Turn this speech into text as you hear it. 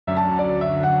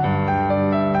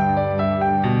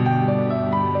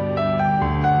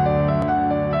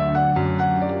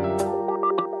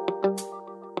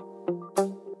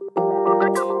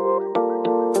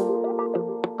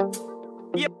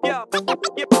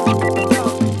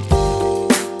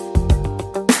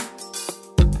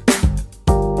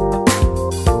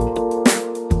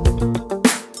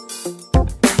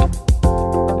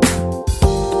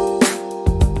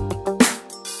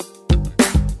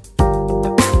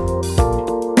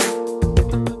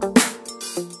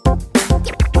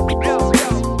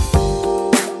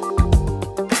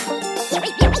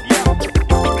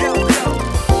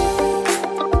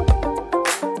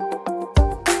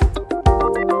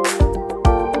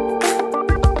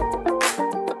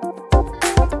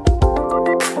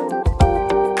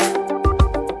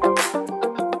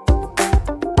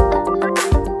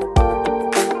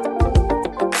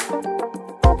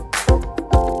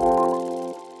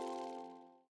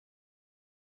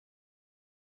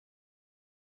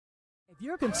If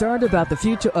you're concerned about the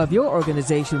future of your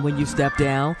organization when you step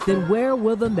down, then where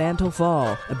will the mantle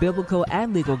fall? A biblical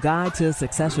and legal guide to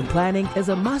succession planning is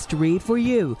a must-read for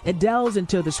you. It delves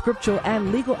into the scriptural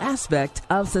and legal aspect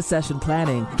of succession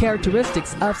planning,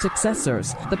 characteristics of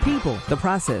successors, the people, the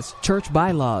process, church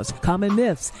bylaws, common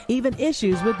myths, even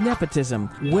issues with nepotism.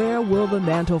 Where will the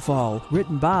mantle fall?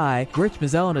 Written by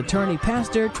Richmond's own attorney,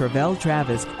 Pastor Travell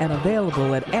Travis, and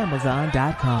available at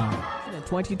Amazon.com.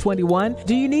 2021?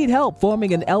 Do you need help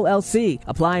forming an LLC,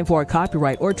 applying for a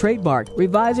copyright or trademark,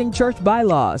 revising church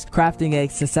bylaws, crafting a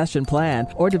succession plan,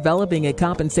 or developing a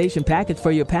compensation package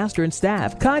for your pastor and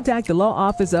staff? Contact the law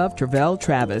office of Travell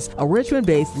Travis, a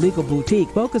Richmond-based legal boutique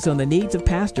focused on the needs of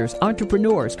pastors,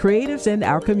 entrepreneurs, creatives in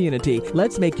our community.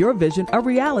 Let's make your vision a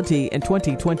reality in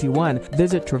 2021.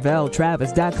 Visit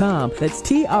TravellTravis.com. That's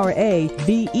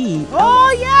TRAVE.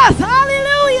 Oh, yes.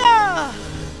 Hallelujah.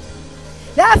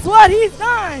 That's what he's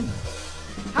done.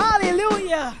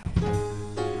 Hallelujah.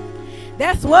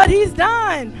 That's what he's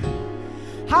done.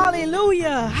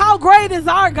 Hallelujah. How great is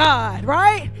our God,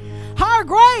 right? How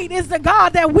great is the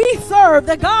God that we serve,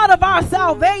 the God of our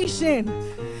salvation,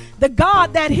 the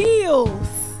God that heals,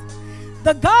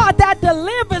 the God that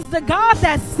delivers, the God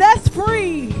that sets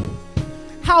free.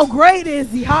 How great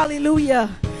is he? Hallelujah.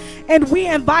 And we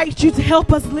invite you to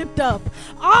help us lift up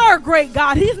our great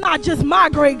God. He's not just my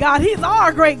great God. He's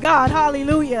our great God.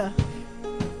 Hallelujah.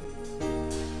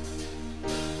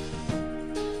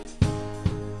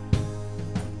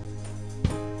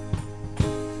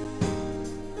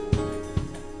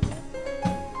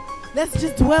 Let's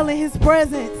just dwell in his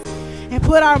presence and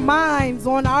put our minds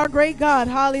on our great God.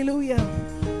 Hallelujah.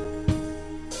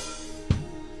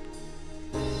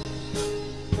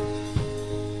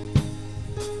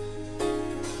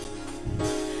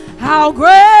 How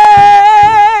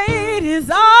great is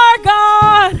our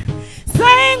God?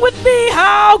 Sing with me,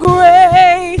 how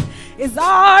great is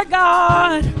our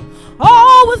God?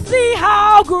 Oh, we'll see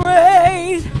how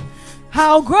great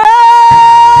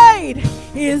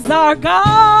is our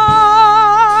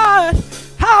God?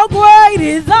 How great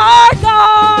is our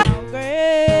God? How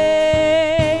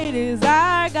great is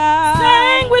our God?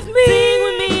 Sing with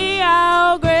me,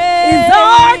 how great is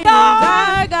our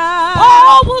God?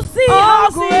 Oh, we'll see how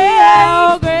great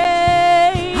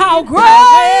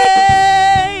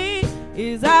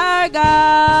is our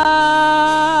God?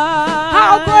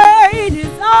 How great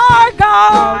is our God?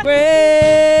 How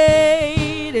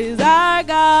great is our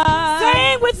God?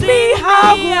 Sing with me,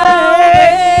 how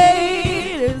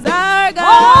great is our God?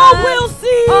 Oh, we'll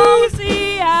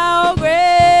see how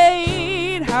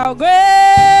great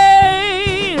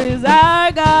is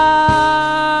our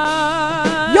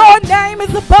God? Your name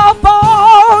is above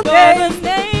all names.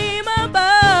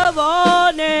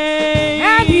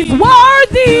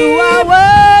 You are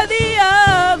worthy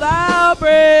of our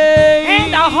praise,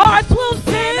 and our hearts will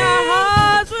sing.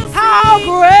 How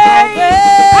great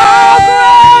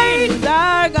is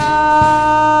our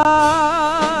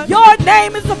God? Your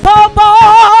name is above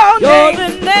all names. You're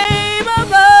the name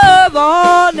above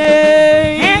all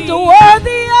names, and you're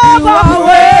worthy of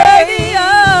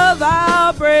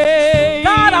our praise.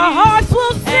 God, our hearts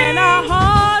will sing. And our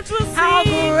hearts will sing. How great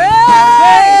is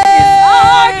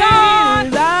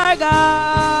our God?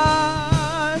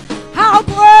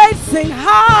 Sing,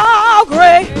 how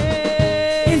great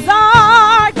is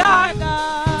our God?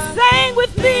 Sing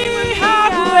with me, how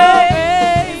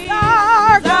great is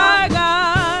our God?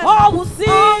 Oh, we'll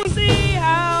see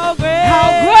how great is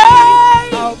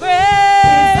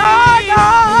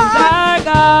our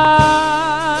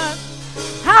God?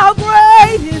 How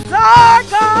great is our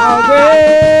God? How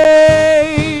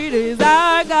great is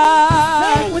our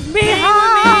God? Sing with me,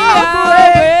 how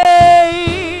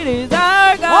great is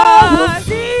our God? Oh, we'll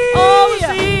see.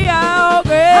 How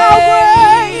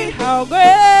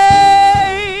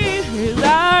great is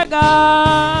our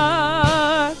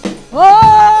God?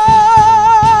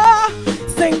 Oh,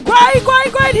 sing great,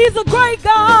 great, great, he's a great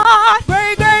God.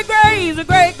 Great, great, great, he's a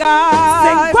great God.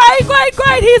 Sing great, great,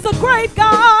 great, he's a great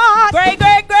God. Great,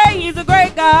 great, great, he's a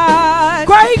great God.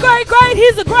 Great, great, great,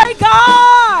 he's a great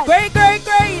God. Great, great,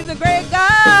 great, he's a great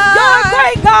God. You're a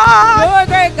great God. You're a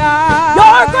great God.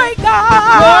 You're a great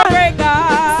God. You're a great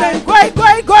God. Sing great,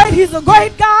 great, great, he's a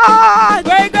great God.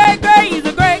 Great, great, great, he's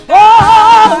a great God.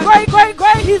 Oh, great, great,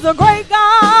 great, he's a great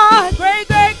God. Great,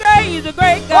 great, great, he's a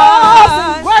great God.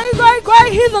 Oh, great, great,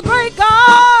 great, he's a great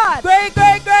God. Great,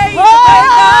 great, great, he's a great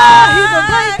God. He's a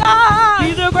great God.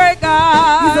 He's a great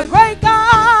God. He's a great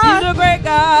God. He's a great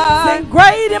God. Sing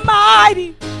great and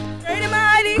mighty. Great and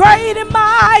mighty. Great and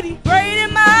mighty. Great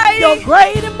and mighty. You're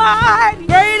great and mighty.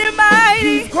 Great and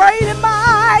mighty. He's great and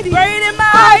mighty. Great and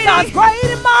mighty. God's great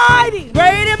and mighty.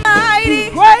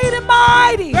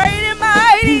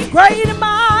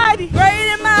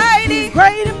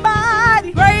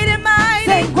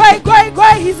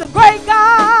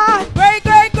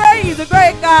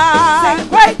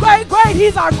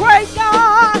 our great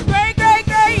God. Great, great,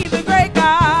 great, he's a great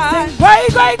God. Sing, great,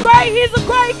 great, great, he's a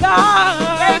great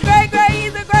God. Great, great, great,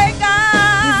 he's a great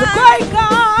God. He's a great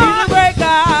God. He's a great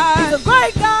God. He's a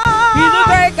great God. He's a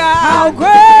great God. How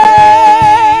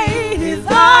great is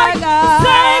our God.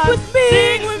 Sing with me.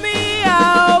 Sing with me.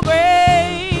 How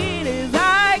great is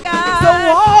our God. So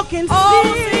walk and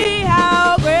see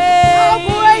how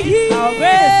great he is.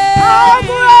 How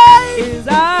great is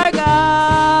our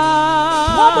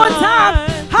God. One more time.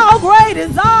 How great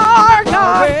is our God.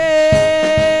 How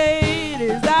great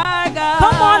is our God.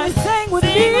 Come on and sing with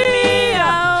me.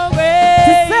 How great.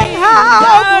 To sing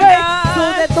how great. So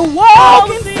that the world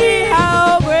can see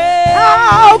how great.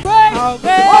 How great. How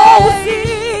great. Oh, we'll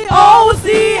see. Oh, we'll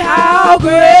see how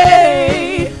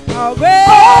great. How great.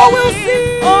 Oh, we'll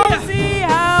see. Oh, we'll see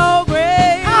how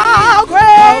great. How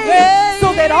great. How great.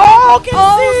 So that all can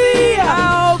see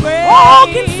how great. All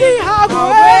can see how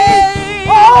great.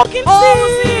 All can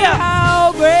see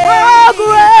how great. How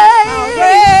great.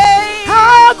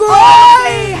 How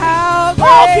great. How great.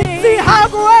 All can see how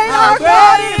great our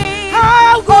God is.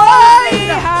 How great.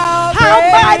 How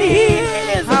mighty he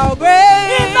is. How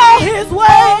great. In all his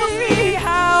ways.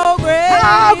 How great.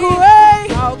 How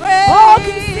great. How great. All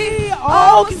can see.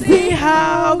 All can see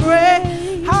how great.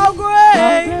 How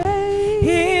great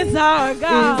is our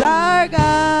God. Is our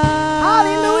God.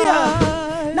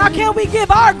 Hallelujah. Now can we give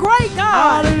our great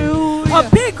God a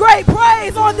big great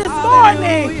praise on this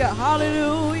morning?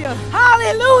 Hallelujah.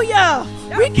 Hallelujah.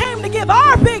 We came to give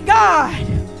our big God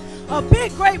a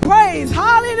big great praise.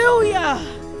 Hallelujah.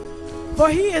 For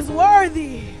he is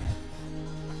worthy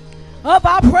of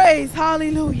our praise.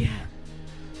 Hallelujah.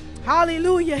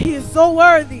 Hallelujah. He is so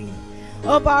worthy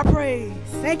of our praise.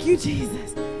 Thank you,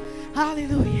 Jesus.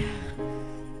 Hallelujah.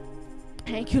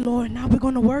 Thank you, Lord. Now we're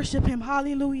going to worship him.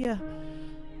 Hallelujah.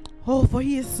 Oh, for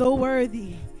he is so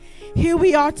worthy. Here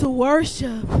we are to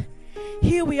worship.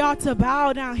 Here we are to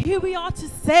bow down. Here we are to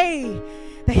say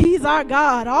that he's our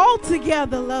God.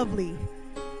 Altogether lovely.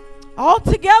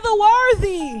 Altogether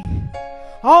worthy.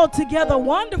 Altogether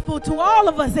wonderful to all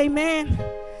of us. Amen.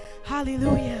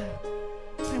 Hallelujah.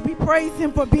 And we praise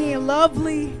him for being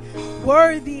lovely,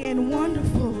 worthy, and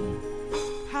wonderful.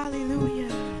 Hallelujah.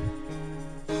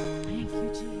 Thank you,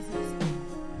 Jesus.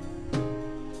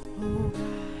 Oh, God.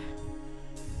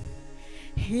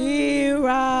 Here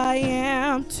I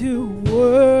am to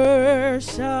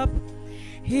worship.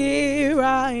 Here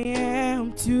I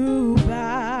am to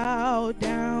bow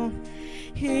down.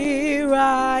 Here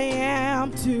I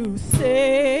am to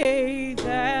say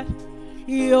that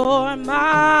you're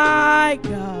my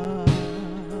God.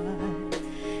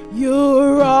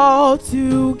 You're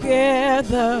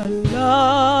altogether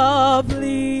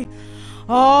lovely,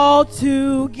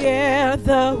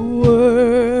 altogether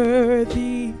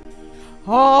worthy,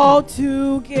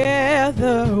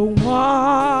 altogether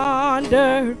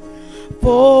wonderful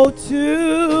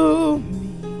to me.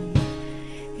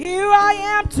 Here I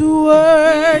am to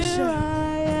worship. Here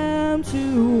I am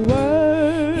to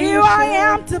worship. Here I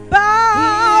am to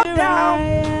bow down. Here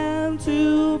I am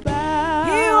to bow.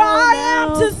 Here I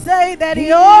am to say that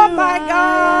you're my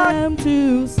God. Here I am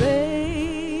to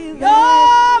say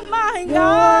that you're my God.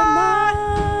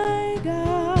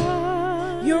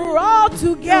 You're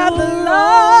altogether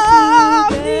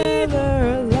lovely,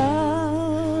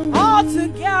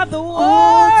 altogether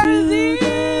worthy,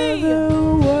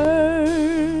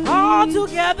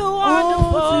 altogether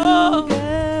wonderful,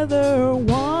 altogether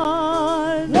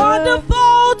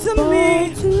wonderful to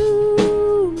me.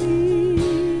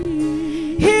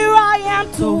 Here I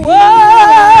am to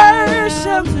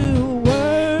worship.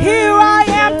 Here I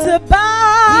am to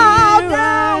bow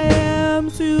down.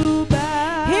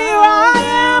 Here I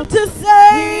am to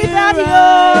say that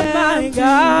you're my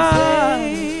God.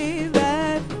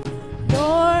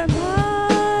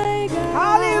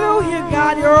 Hallelujah,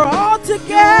 God, you're all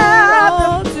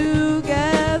together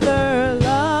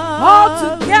love, all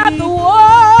together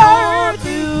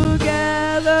worthy,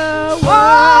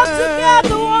 all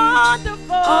together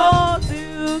wonderful, all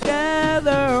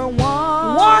together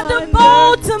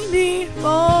wonderful to me,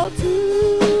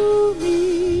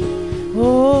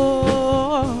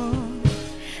 oh,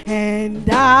 and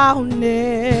I'll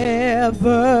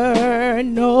never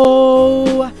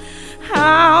know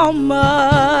how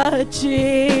much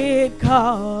it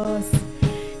costs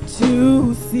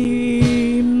to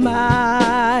see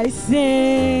my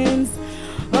sins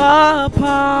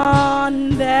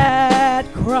upon that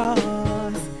cross.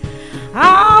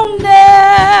 I'll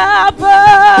never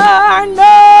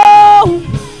know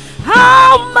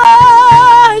how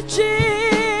much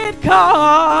it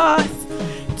costs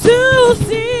to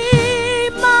see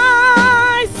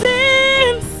my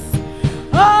sins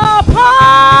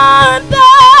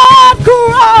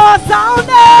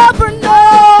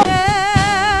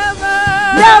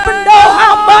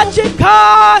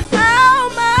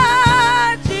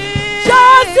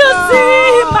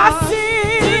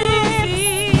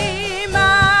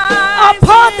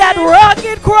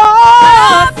rugged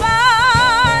cross.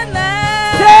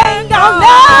 Saying I'll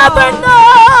never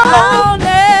know.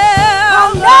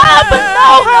 I'll never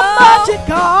know how much it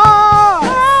cost.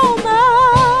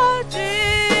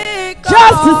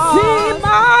 Just to see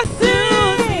my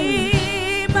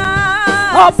sin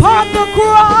upon the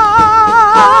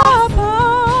cross.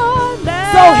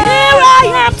 So here I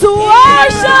am to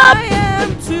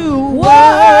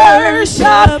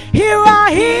worship. Here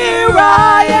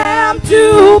I am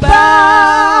to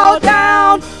bow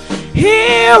down.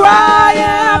 Here I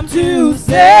am to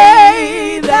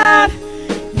say that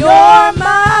you're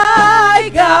my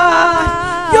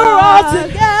God. You're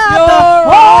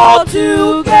all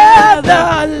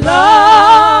together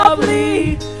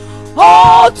lovely,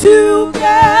 all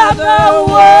together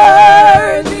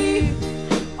worthy,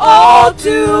 all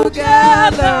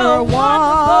together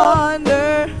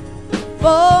wonderful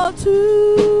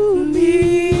to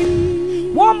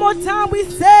me. One more time we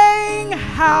sing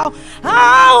how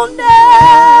I'll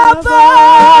never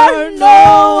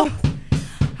know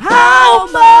how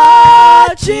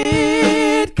much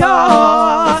it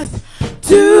costs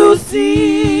to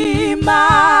see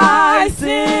my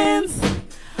sins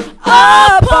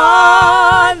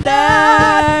upon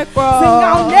that cross. Sing,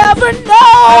 I'll never know.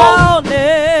 I'll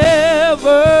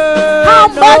never how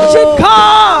know much it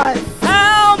costs.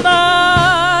 How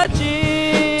much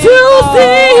it to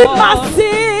see my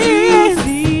sins. To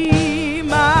see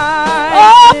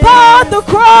my upon the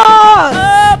cross.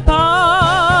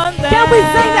 Upon that. Can we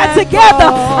sing that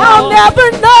together? I'll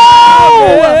never know.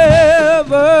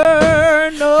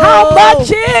 How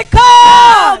much it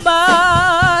costs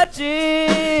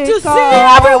to see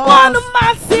every one of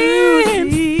my sins,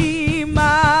 to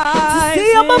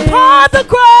see them upon the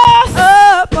cross,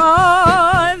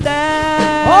 upon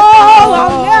that. Oh,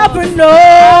 I'll never know.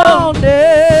 I'll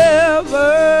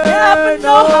never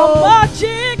know how much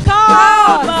it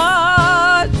costs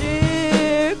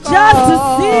just to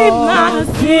see my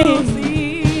sins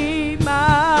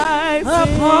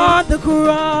upon the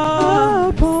cross.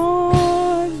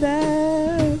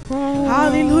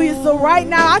 Hallelujah. So right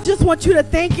now, I just want you to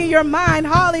think in your mind,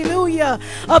 hallelujah,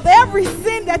 of every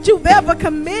sin that you've ever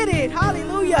committed.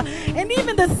 Hallelujah. And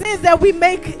even the sins that we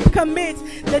may commit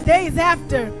the days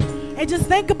after. And just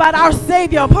think about our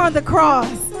Savior upon the cross,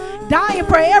 dying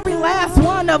for every last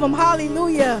one of them.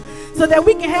 Hallelujah. So that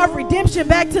we can have redemption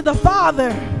back to the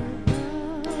Father.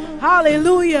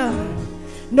 Hallelujah.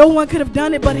 No one could have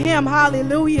done it but him.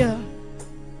 Hallelujah.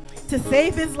 To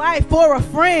save his life for a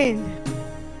friend.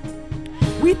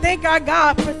 We thank our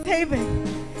God for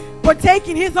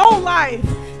taking his own life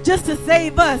just to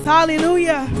save us.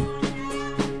 Hallelujah.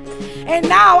 And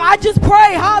now I just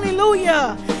pray,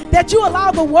 hallelujah, that you allow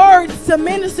the words to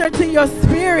minister to your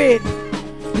spirit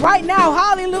right now.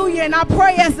 Hallelujah. And I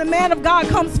pray as the man of God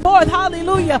comes forth,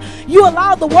 hallelujah, you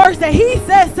allow the words that he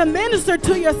says to minister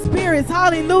to your spirits.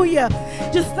 Hallelujah.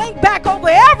 Just think back over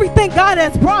everything God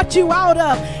has brought you out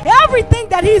of, everything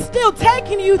that he's still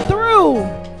taking you through.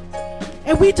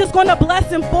 And we just going to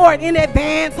bless him for it in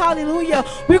advance. Hallelujah.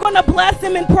 We're going to bless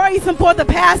him and praise him for the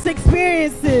past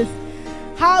experiences.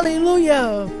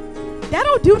 Hallelujah. That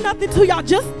don't do nothing to y'all.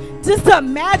 Just to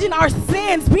imagine our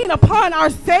sins being upon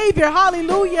our Savior.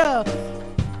 Hallelujah.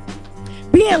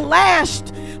 Being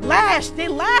lashed. They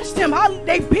lashed him.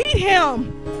 They beat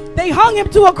him. They hung him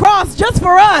to a cross just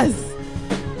for us.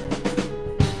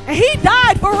 And he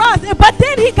died for us. But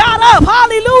then he got up.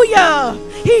 Hallelujah.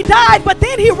 He died, but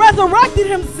then he resurrected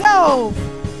himself.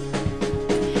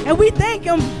 And we thank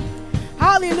him,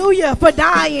 hallelujah, for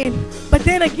dying, but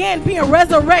then again being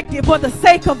resurrected for the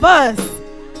sake of us.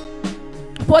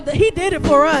 He did it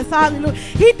for us, hallelujah.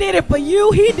 He did it for you.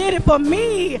 He did it for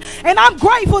me. And I'm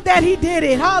grateful that he did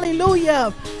it,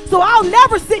 hallelujah. So I'll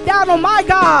never sit down on my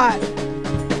God.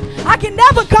 I can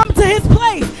never come to his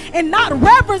place and not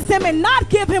reverence him and not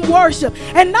give him worship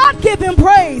and not give him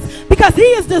praise, because he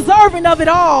is deserving of it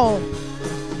all.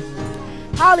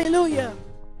 Hallelujah.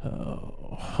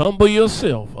 Humble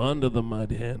yourself under the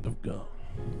mighty hand of God.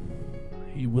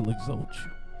 He will exalt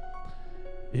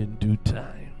you in due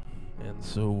time. And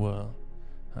so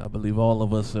I believe all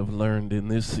of us have learned in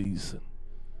this season,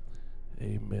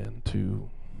 amen, to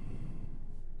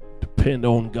depend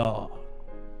on God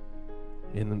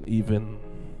in an even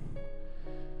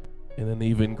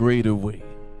greater way.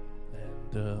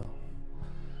 And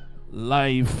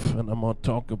life, and I'm going to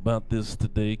talk about this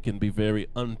today, can be very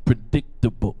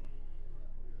unpredictable.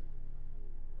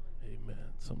 Amen.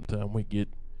 Sometimes we get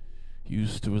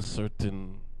used to a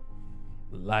certain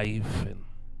life and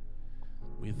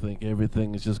we think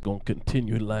everything is just going to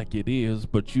continue like it is,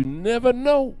 but you never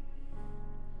know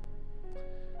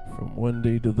from one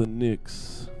day to the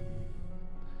next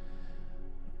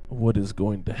what is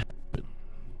going to happen.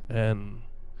 And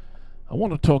I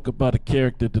want to talk about a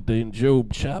character today in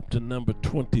Job chapter number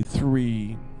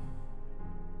 23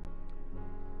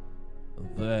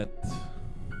 that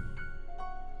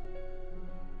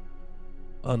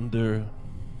understands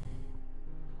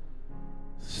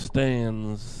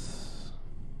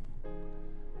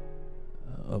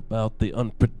about the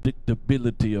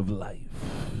unpredictability of life,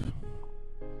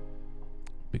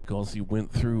 because he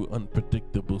went through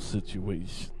unpredictable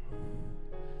situations,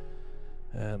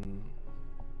 and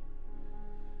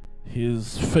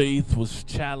his faith was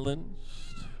challenged,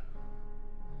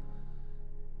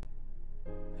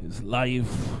 his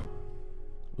life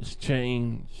was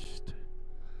changed,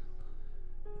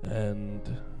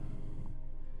 and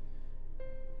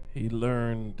he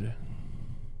learned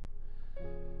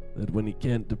that when he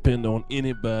can't depend on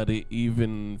anybody,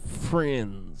 even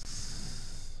friends,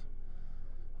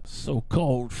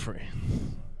 so-called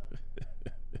friends,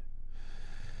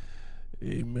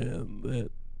 amen,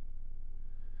 that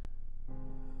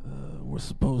we're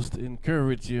supposed to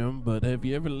encourage him. But have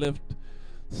you ever left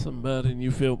somebody and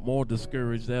you felt more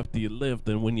discouraged after you left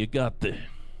than when you got there?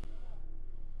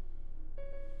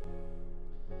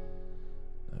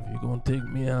 If you're going to take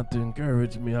me out to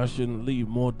encourage me, I shouldn't leave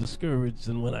more discouraged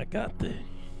than when I got there.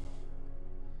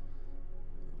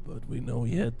 But we know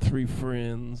he had 3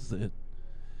 friends, that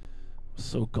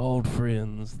so-called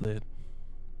friends, that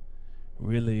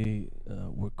really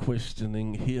were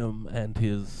questioning him and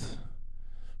his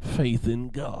faith in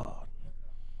God.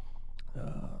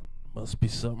 Must be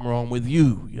something wrong with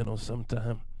you. You know,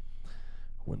 sometime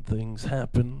when things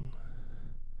happen,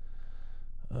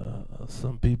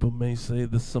 some people may say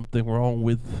there's something wrong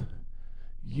with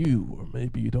you, or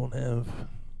maybe you don't have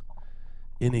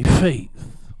any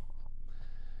faith.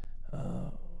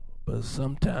 But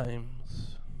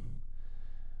sometimes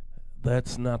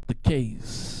that's not the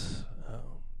case.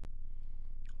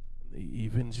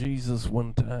 Even Jesus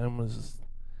one time was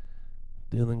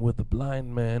dealing with a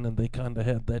blind man, and they kind of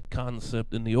had that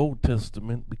concept in the Old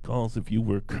Testament, because if you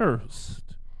were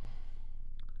cursed,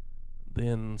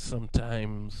 then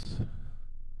sometimes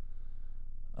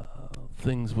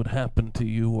things would happen to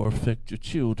you or affect your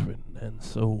children. And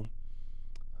so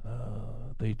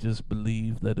they just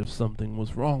believed that if something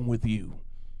was wrong with you,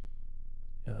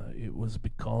 it was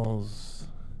because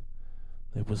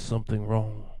there was something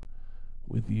wrong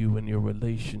with you and your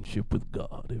relationship with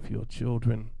God. If your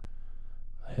children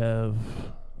have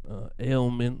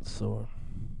ailments or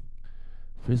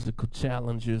physical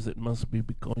challenges, it must be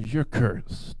because you're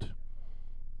cursed.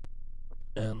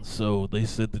 And so they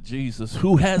said to Jesus,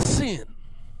 who has sinned,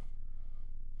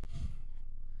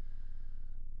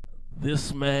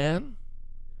 this man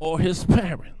or his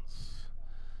parents,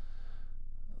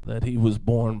 that he was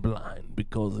born blind?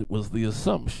 Because it was the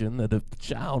assumption that if the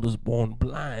child is born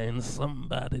blind,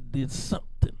 somebody did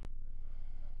something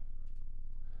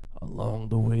along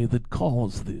the way that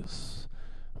caused this.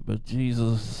 But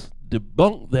Jesus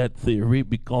debunked that theory,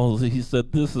 because he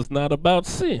said this is not about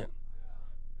sin.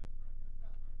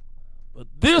 But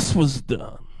this was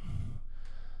done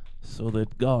so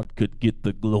that God could get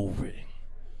the glory.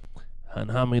 And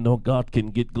how many know God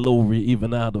can get glory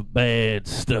even out of bad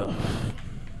stuff?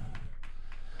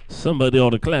 Somebody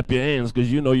ought to clap your hands,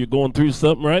 because you know you're going through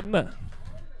something right now.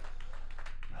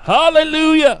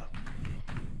 Hallelujah.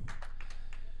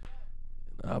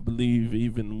 I believe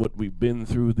even what we've been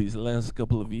through these last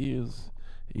couple of years,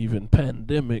 even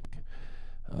pandemic,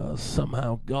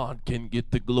 somehow God can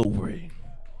get the glory.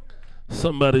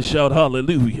 Somebody shout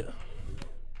hallelujah.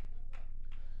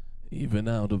 Even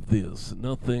out of this,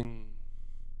 nothing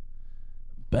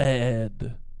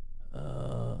bad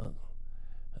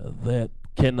that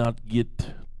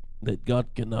God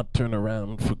cannot turn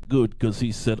around for good, because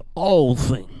he said all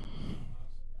things.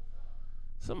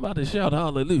 Somebody shout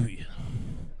hallelujah.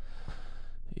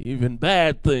 Even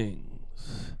bad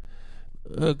things,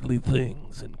 ugly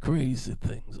things, and crazy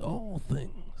things, all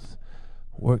things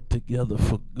work together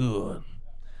for good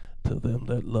to them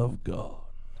that love God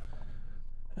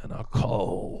and are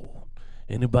called.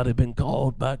 Anybody been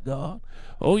called by God?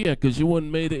 Oh yeah, because you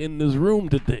wouldn't made it in this room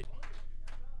today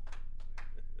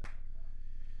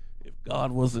if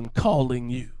God wasn't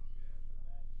calling you.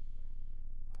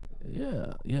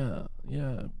 Yeah,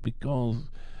 because,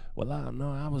 well, I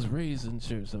know I was raised in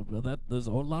church, so there's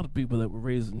a whole lot of people that were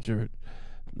raised in church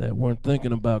that weren't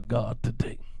thinking about God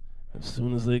today. As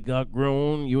soon as they got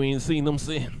grown, you ain't seen them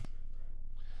sin.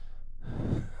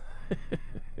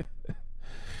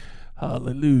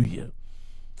 Hallelujah.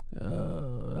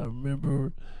 I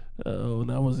remember When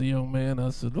I was a young man, I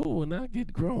said, oh, when I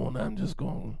get grown, I'm just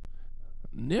going to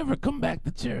never come back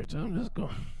to church. I'm just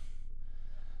going,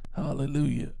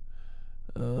 hallelujah.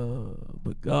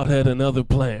 But God had another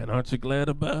plan. Aren't you glad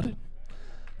about it?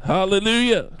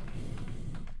 Hallelujah.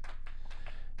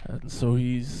 And so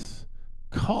he's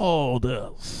called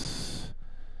us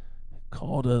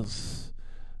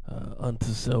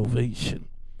unto salvation.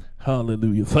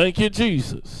 Hallelujah. Thank you,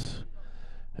 Jesus.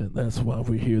 And that's why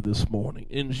we're here this morning.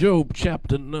 In Job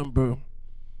chapter number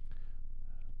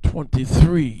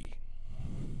 23,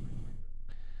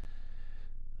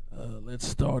 let's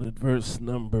start at verse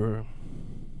number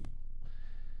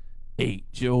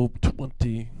 8. Job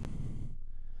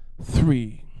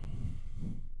 23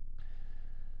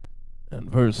 and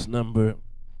verse number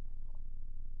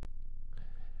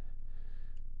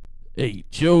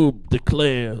 8. Job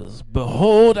declares,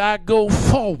 behold, I go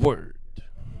forward,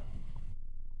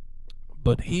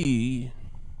 but he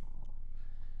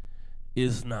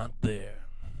is not there.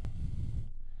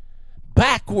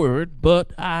 Backward,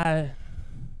 but I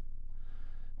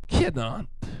cannot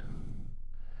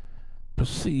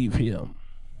perceive him.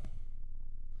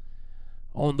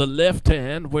 On the left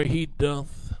hand, where he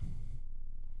doth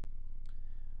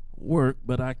work,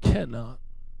 but I cannot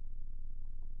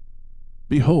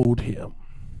behold him.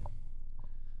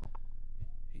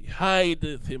 He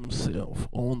hideth himself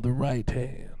on the right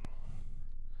hand,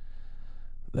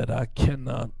 that I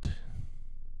cannot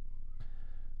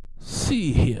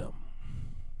see him.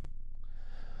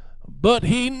 But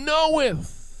he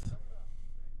knoweth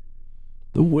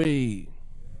the way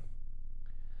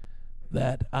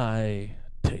that I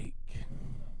take.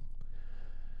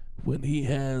 When he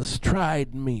has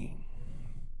tried me,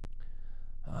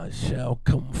 I shall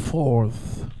come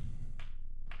forth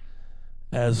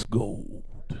as gold.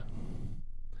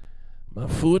 My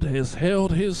foot has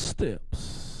held his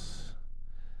steps.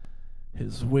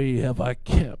 His way have I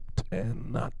kept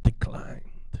and not declined.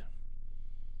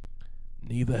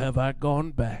 Neither have I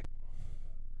gone back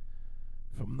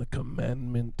from the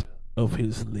commandment of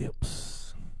his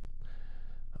lips.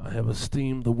 I have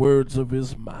esteemed the words of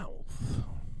his mouth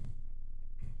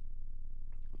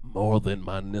more than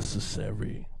my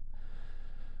necessary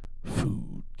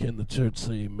food. Can the church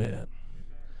say amen?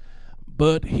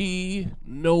 But he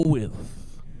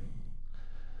knoweth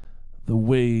the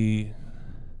way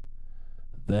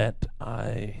that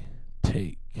I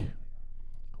take.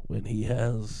 When he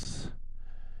has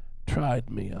tried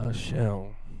me, I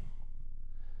shall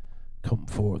come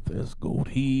forth as gold.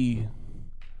 He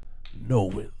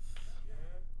knoweth.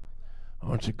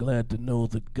 Aren't you glad to know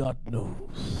that God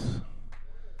knows?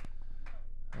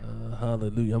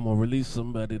 Hallelujah. I'm going to release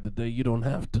somebody today. You don't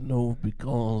have to know,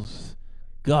 because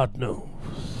God knows.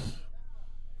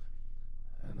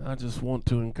 And I just want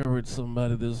to encourage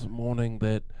somebody this morning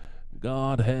that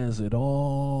God has it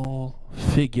all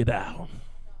figured out.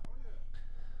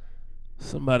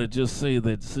 Somebody just say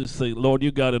that. Just say, Lord,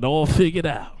 you got it all figured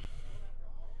out.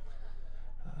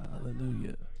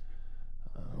 Hallelujah.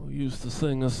 We used to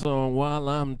sing a song, while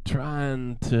I'm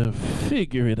trying to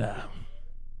figure it out,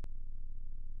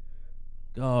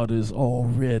 God is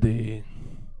already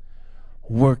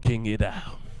working it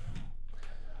out.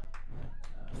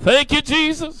 Thank you,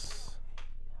 Jesus.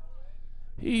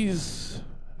 He's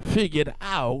figured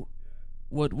out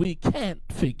what we can't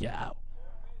figure out.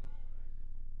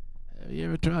 Have you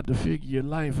ever tried to figure your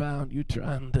life out? You're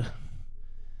trying to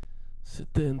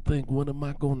sit there and think, what am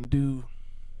I going to do?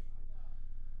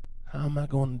 How am I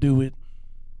going to do it?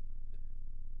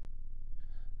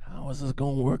 How is this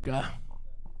going to work out?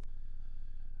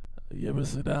 You ever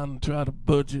sit down and try to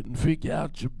budget and figure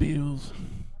out your bills?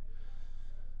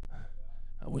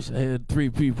 I wish I had 3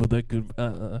 people that could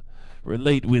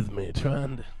relate with me,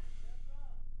 trying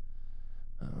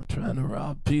to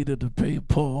rob Peter to pay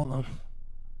Paul. I'm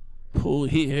pull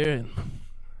here and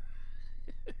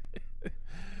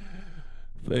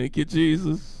thank you,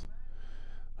 Jesus.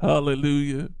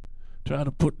 Hallelujah. Try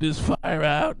to put this fire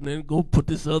out and then go put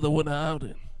this other one out.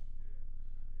 And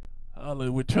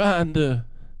hallelujah. We're trying to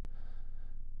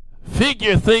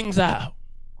figure things out.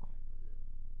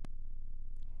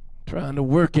 Trying to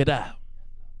work it out.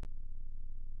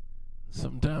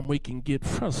 Sometimes we can get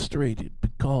frustrated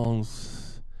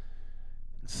because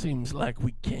it seems like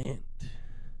we can't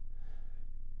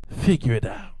figure it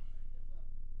out.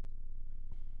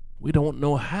 We don't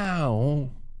know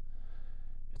how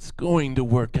it's going to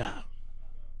work out.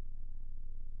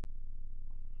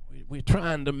 We're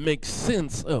trying to make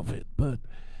sense of it, but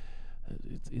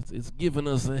it's giving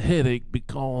us a headache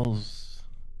because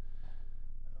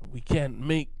we can't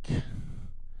make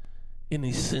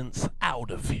any sense out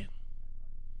of it.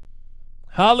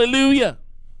 Hallelujah.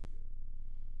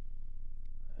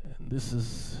 And this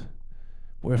is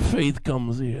where faith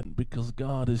comes in, because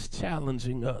God is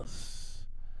challenging us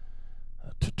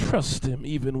to trust him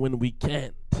even when we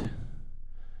can't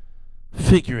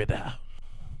figure it out.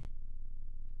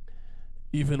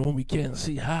 Even when we can't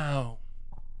see how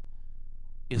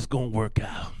it's going to work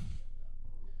out.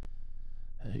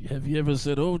 Have you ever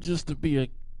said, oh, just to be a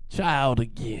child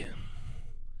again?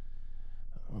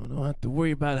 I don't have to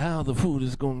worry about how the food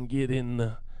is going to get in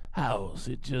the house.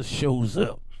 It just shows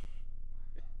up.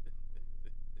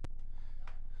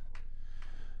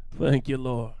 Thank you,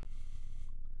 Lord.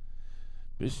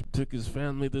 Bishop took his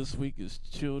family this week, his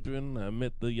children. I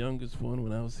met the youngest one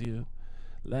when I was here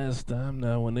last time.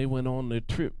 Now, when they went on their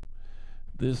trip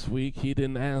this week, he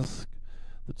didn't ask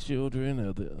the children,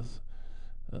 or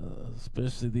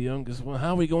especially the youngest one,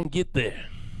 how are we going to get there?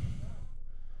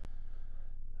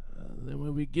 Then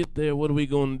when we get there, what are we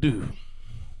going to do?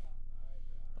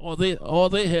 All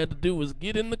they had to do was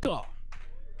get in the car.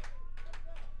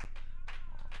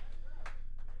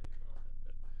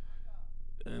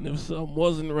 And if something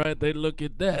wasn't right, they look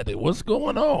at Daddy. What's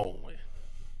going on?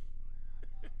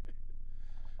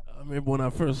 I remember when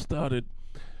I first started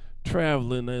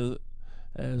traveling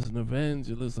as an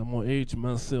evangelist. I'm going to age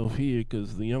myself here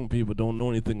because the young people don't know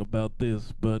anything about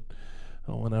this. But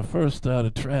when I first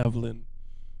started traveling,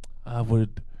 I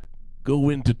would go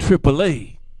into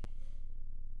AAA.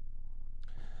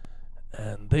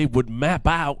 And they would map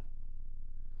out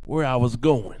where I was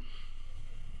going.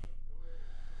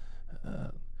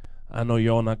 I know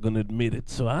y'all not going to admit it,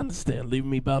 so I understand. Leave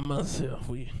me by myself.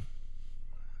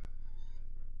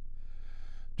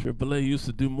 AAA used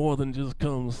to do more than just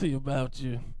come see about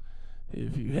you.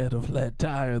 If you had a flat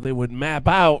tire, they would map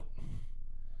out.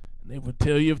 And they would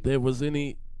tell you if there was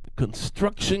any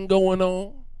construction going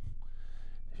on.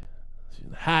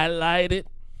 Highlight it.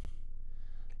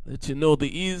 Let you know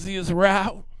the easiest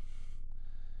route.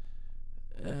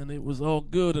 And it was all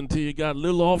good until you got a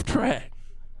little off track.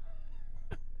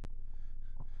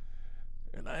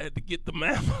 And I had to get the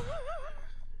map.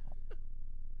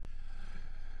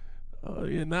 Oh,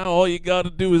 yeah, now all you got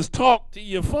to do is talk to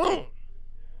your phone.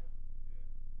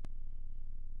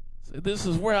 Say, this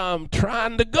is where I'm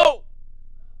trying to go.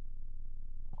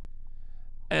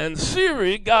 And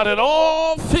Siri got it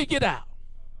all figured out.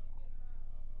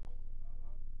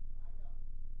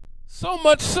 So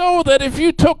much so that if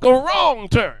you took a wrong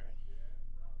turn,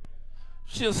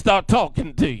 she'll start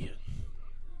talking to you.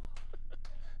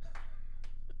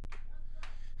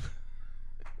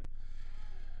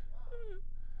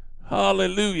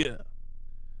 Hallelujah.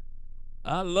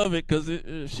 I love it because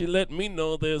she let me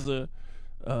know there's a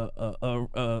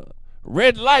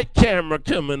red light camera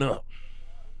coming up.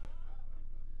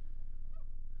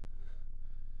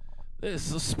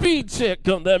 There's a speed check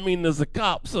come. That means there's a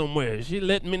cop somewhere. She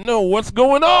let me know what's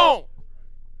going on.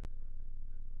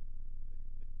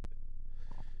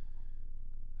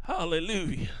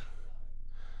 Hallelujah.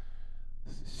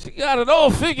 She got it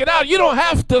all figured out. You don't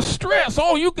have to stress.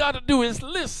 All you got to do is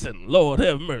listen. Lord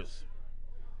have mercy.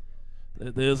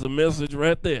 There's a message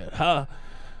right there.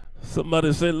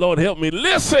 Somebody said, Lord help me.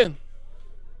 Listen.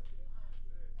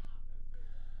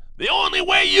 The only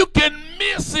way you can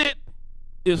miss it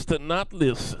is to not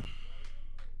listen.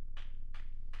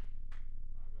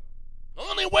 The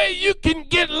only way you can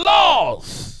get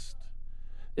lost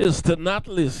is to not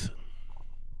listen.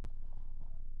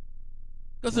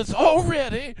 Because it's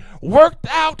already worked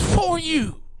out for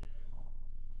you.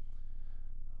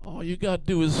 All you got to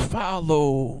do is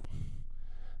follow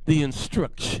the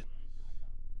instruction.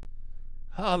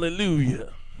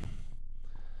 Hallelujah.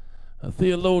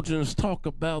 Theologians talk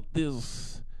about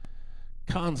this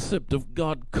concept of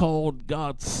God called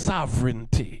God's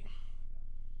sovereignty.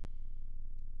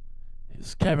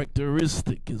 His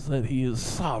characteristic is that he is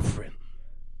sovereign,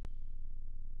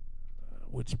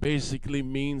 which basically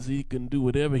means he can do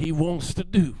whatever he wants to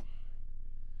do,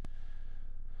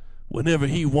 whenever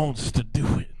he wants to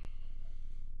do it.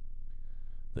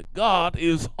 That God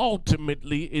is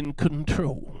ultimately in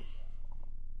control.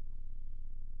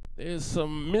 There's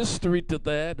some mystery to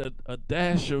that, a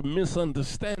dash of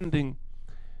misunderstanding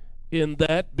in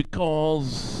that,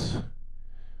 because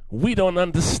we don't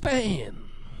understand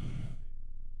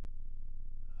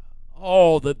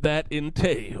all that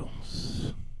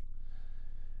entails.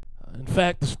 In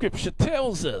fact, the scripture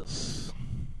tells us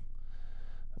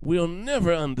we'll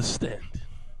never understand it.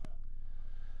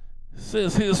 It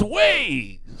says his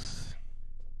ways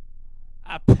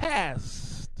are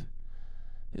past.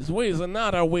 His ways are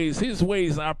not our ways. His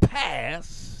ways are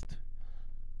past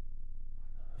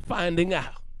finding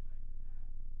out.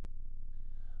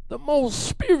 the most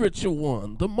spiritual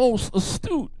one, the most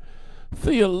astute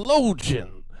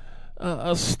theologian,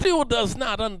 still does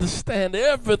not understand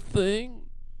everything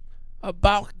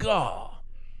about God.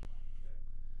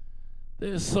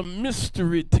 There's some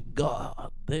mystery to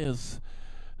God. There's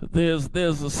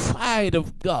a side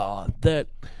of God that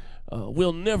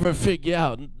we'll never figure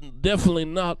out. Definitely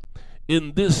not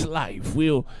in this life.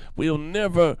 We'll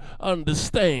never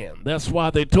understand. That's why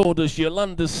they told us you'll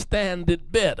understand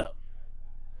it better.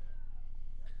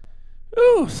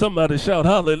 Ooh, somebody shout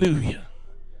hallelujah.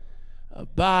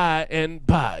 By and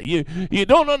by. You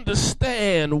don't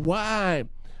understand why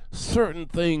certain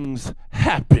things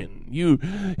happen. You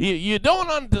don't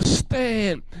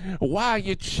understand why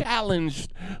you're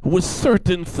challenged with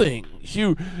certain things.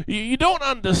 You don't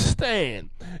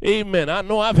understand. Amen. I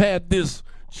know I've had this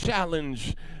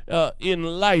challenge in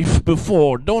life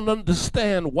before. Don't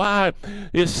understand why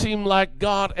it seemed like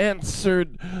God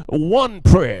answered one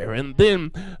prayer and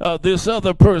then this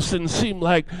other person seemed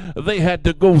like they had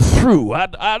to go through.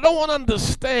 I don't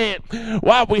understand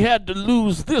why we had to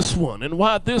lose this one and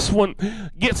why this one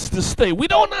gets to stay. We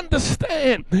don't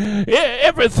understand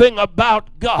everything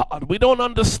about God. We don't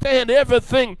understand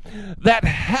everything that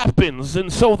happens.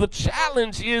 And so the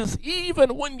challenge is,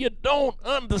 even when you don't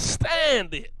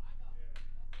understand it,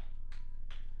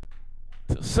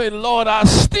 to say, Lord, I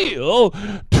still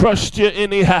trust you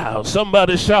anyhow.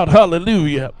 Somebody shout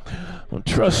hallelujah.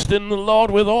 Trust in the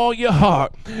Lord with all your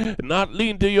heart, and not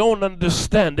lean to your own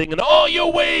understanding. In all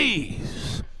your ways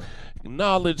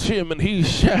acknowledge him, and he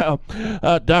shall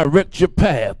direct your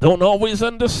path. Don't always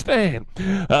understand.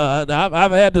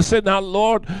 I've had to say, now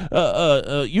Lord,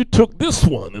 you took this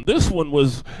one, and this one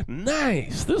was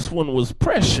nice, this one was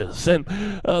precious, and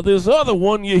this other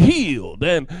one you healed,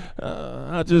 and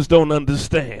I just don't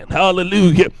understand.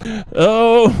 Hallelujah.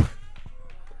 Oh,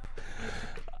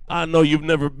 I know you've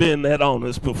never been that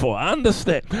honest before. I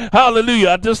understand. Hallelujah.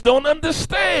 I just don't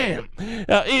understand,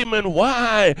 even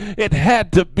why it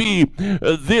had to be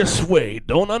this way.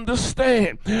 Don't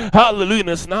understand. Hallelujah. And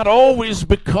it's not always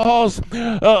because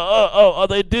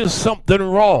they did something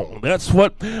wrong. That's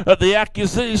what the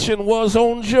accusation was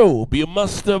on Job. You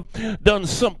must have done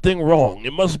something wrong.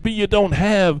 It must be you don't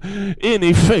have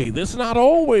any faith. It's not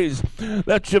always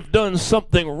that you've done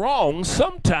something wrong.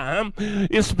 Sometimes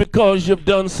it's because you've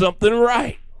done something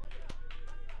right.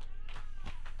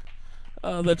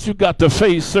 That you got to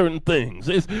face certain things.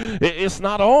 It's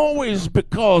not always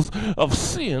because of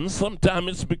sin. Sometimes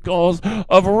it's because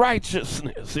of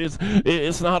righteousness.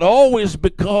 It's not always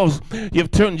because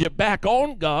you've turned your back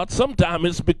on God. Sometimes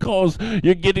it's because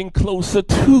you're getting closer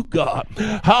to God.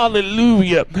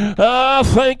 Hallelujah.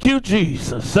 Thank you,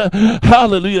 Jesus.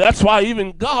 Hallelujah. That's why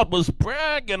even God was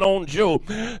bragging on Job.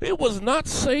 It was not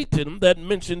Satan that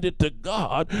mentioned it to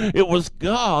God. It was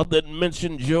God that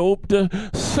mentioned Job to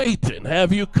Satan.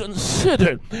 Have you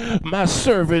considered my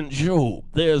servant Job?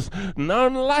 There's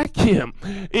none like him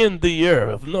in the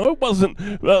earth. No, it wasn't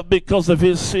because of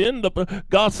his sin.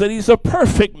 God said he's a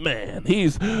perfect man.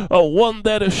 He's one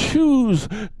that eschews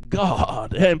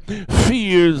God and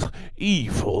fears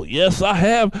evil. Yes, I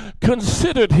have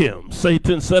considered him.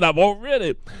 Satan said, I've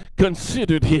already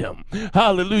considered him.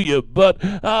 Hallelujah. But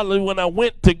when I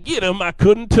went to get him, I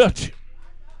couldn't touch him.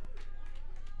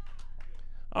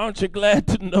 Aren't you glad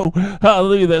to know,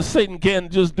 hallelujah, that Satan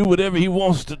can't just do whatever he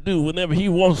wants to do whenever he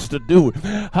wants to do it.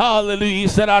 Hallelujah. He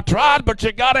said, I tried, but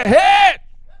you got a head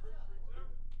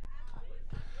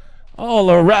all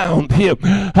around him.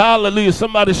 Hallelujah.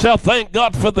 Somebody shout, thank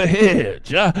God for the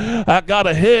hedge. I got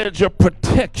a hedge of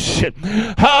protection.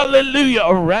 Hallelujah.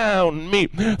 Around me.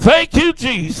 Thank you,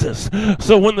 Jesus.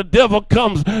 So when the devil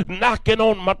comes knocking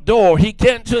on my door, he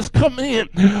can't just come in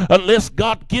unless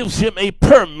God gives him a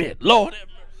permit. Lord,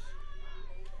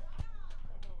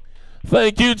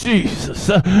 thank you, Jesus.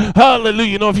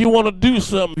 Hallelujah. You know, if you want to do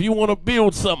something, if you want to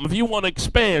build something, if you want to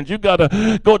expand, you got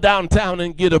to go downtown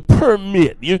and get a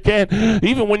permit. You can't,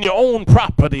 even when you own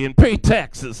property and pay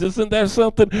taxes, isn't that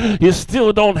something? You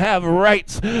still don't have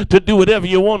rights to do whatever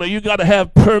you want to. You got to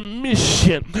have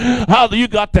permission. Hallelujah. You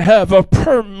got to have a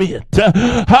permit.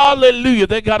 Hallelujah.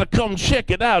 They got to come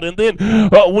check it out. And then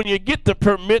when you get the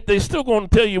permit, they still going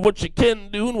to tell you what you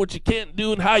can do and what you can't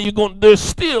do and how you're going to. They're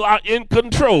still out in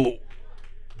control.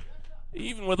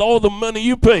 Even with all the money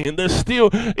you paying, they're still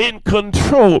in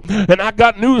control. And I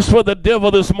got news for the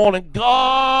devil this morning.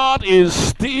 God is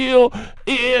still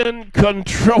in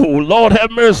control. Lord have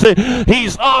mercy.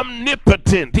 He's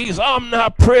omnipotent. He's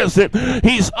omnipresent.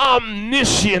 He's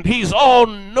omniscient. He's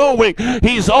all-knowing.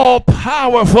 He's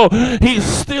all-powerful. He's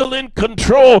still in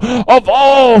control of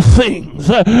all things.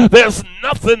 There's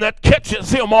nothing that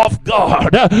catches him off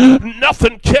guard.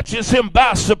 Nothing catches him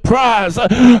by surprise.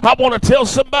 I want to tell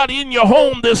somebody in your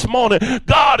home this morning,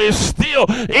 God is still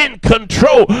in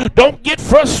control. Don't get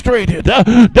frustrated.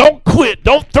 Don't quit.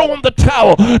 Don't throw in the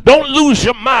towel. Don't lose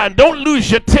your mind. Don't lose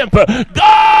your temper.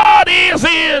 God is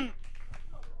in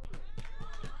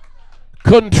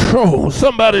control.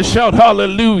 Somebody shout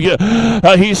hallelujah.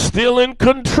 He's still in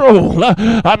control.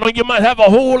 I know you might have a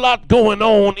whole lot going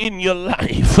on in your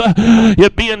life.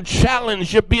 You're being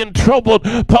challenged. You're being troubled.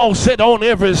 Paul said on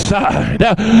every side.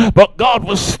 But God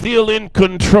was still in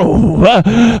control.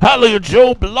 Hallelujah.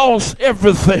 Job lost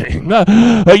everything.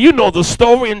 You know the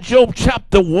story in Job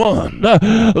chapter 1.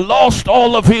 Lost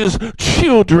all of his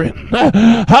children.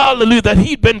 Hallelujah. That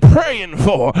he'd been praying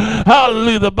for.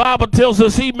 Hallelujah. The Bible tells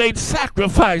us he made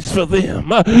sacrifice for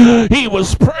them. He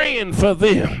was praying for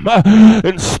them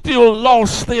and still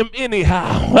lost them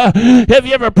anyhow. Have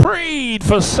you ever prayed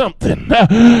for something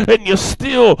and you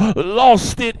still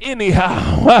lost it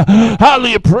anyhow?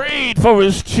 Hallelujah. Prayed for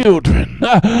his children.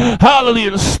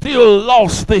 Hallelujah. And still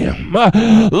lost them.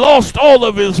 Lost all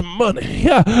of his money.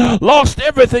 Lost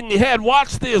everything he had.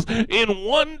 Watch this. In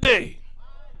one day,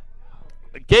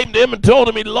 they came to him and told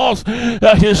him he lost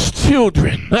his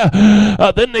children.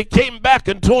 Then they came back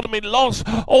and told him he lost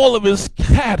all of his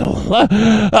cattle,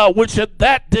 which at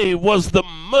that day was the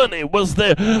money, was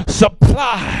their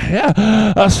supply.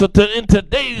 So in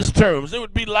today's terms, it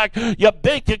would be like your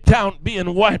bank account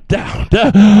being wiped out,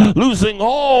 losing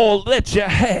all that you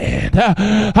had.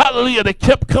 Hallelujah. They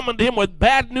kept coming to him with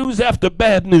bad news after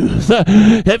bad news.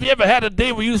 Have you ever had a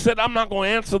day where you said, I'm not going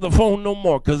to answer the phone no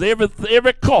more, because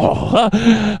every call,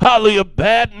 hallelujah,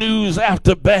 bad news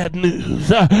after bad news.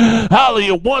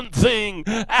 Hallelujah, one thing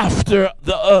after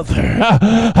the other.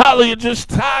 Hallelujah, just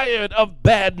tired of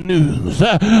bad news.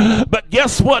 But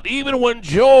guess what? Even when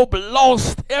Job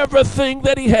lost everything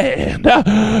that he had,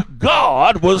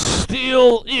 God was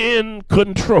still in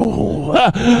control.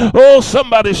 Oh,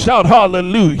 somebody shout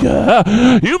hallelujah.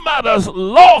 You might have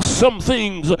lost some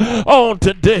things on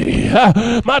today.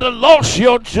 Might have lost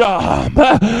your job.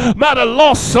 Might have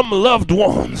lost some loved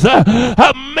ones.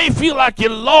 I may feel like you're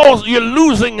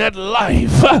losing at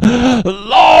life.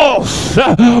 Lost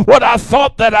what I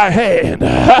thought that I had.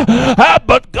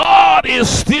 But God is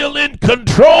still in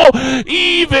control,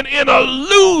 even in a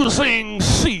losing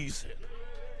season.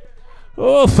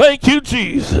 Oh, thank you,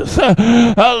 Jesus.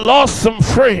 I lost some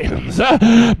friends,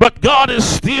 but God is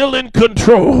still in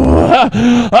control.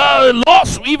 I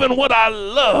lost even what I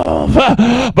love,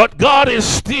 but God is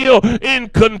still in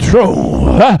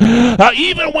control.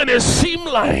 Even when it seemed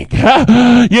like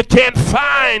you can't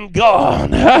find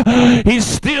God, He's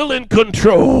still in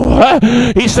control.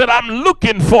 He said, I'm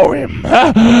looking for Him.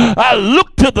 I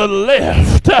look to the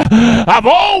left. I've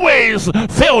always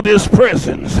felt His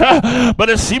presence, but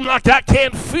it seemed like I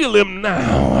can't feel Him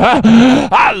now.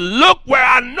 I look where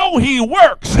I know He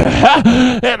works,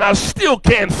 and I still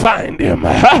can't find Him.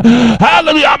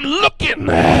 Hallelujah. I'm looking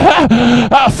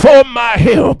for my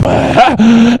help,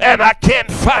 and I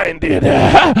can't find it.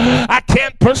 I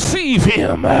can't perceive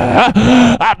Him.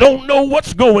 I don't know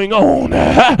what's going on.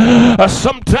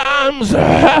 Sometimes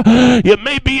you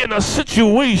may be in a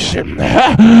situation,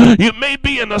 you may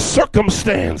be in a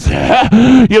circumstance,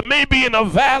 you may be in a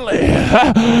valley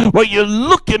where you're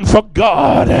looking for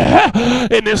God,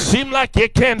 and it seems like you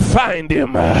can't find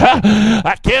Him.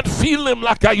 I can't feel Him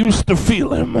like I used to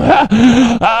feel Him.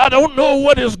 I don't know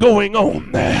what is going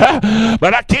on,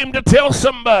 but I came to tell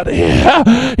somebody.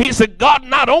 He said, God,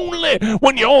 not only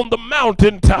when you're on the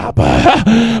mountaintop,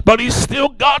 but He's still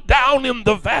God down in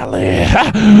the valley.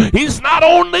 He's not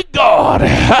only God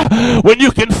when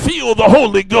you can feel the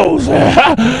Holy Ghost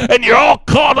and you're all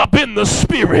caught up in the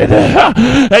Spirit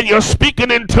and you're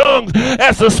speaking in tongues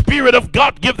as the Spirit of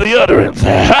God give the utterance,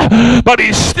 but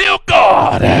He's still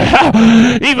God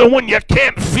even when you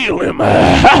can't feel Him.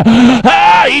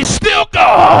 He's still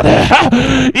God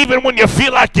even when you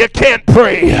feel like you can't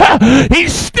pray.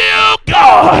 He's still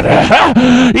God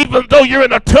even though you're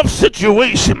in a tough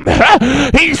situation,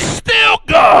 he's still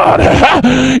God.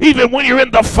 Even when you're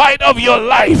in the fight of your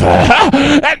life,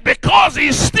 and because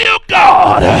he's still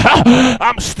God,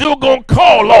 I'm still going to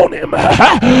call on him.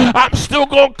 I'm still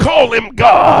going to call him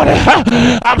God.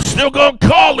 I'm still going to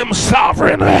call him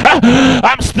sovereign.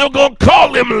 I'm still going to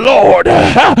call him Lord,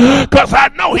 because I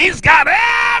know he's got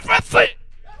everything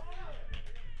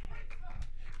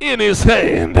in his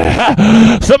hand.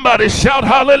 Somebody shout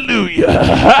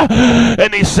hallelujah.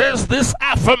 And he says this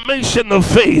affirmation of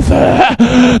faith,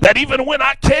 that even when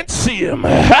I can't see him,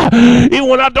 even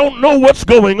when I don't know what's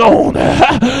going on,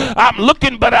 I'm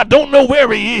looking but I don't know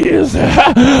where he is,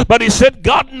 but he said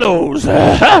God knows.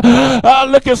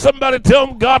 Look at somebody, tell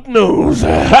him God knows.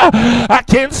 I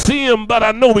can't see him but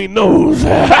I know he knows.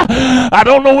 I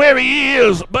don't know where he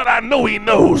is but I know he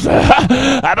knows.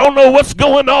 I don't know what's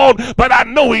going on but I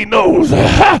know he knows.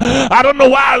 I don't know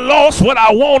why I lost what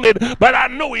I wanted, but I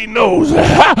know he knows.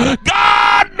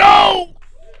 God knows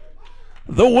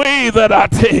the way that I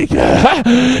take.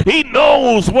 He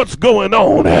knows what's going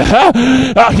on.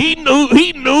 He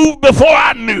knew before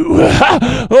I knew.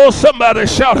 Oh, somebody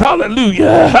shout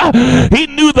hallelujah. He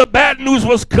knew the bad news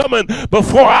was coming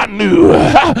before I knew.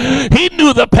 He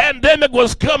knew the pandemic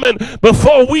was coming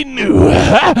before we knew.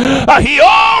 He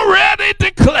already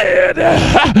declared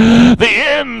the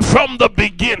end from the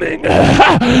beginning.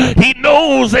 He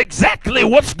knows exactly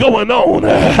what's going on.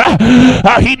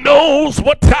 He knows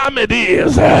what time it is.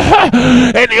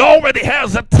 And he already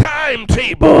has a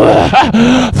timetable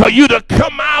for you to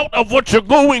come out of what you're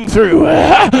going through.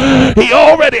 He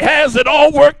already has it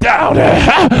all worked out.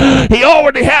 He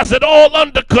already has it all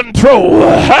under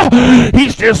control.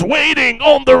 He's just waiting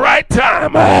on the right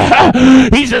time.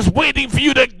 He's just waiting for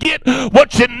you to get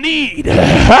what you need.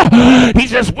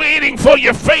 He's just waiting for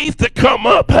your faith to come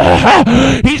up.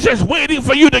 He's just waiting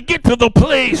for you to get to the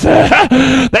place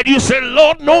that you say,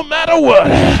 Lord, no matter what,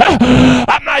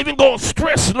 I'm not even going to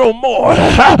stress no more.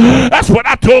 That's what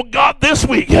I told God this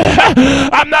week.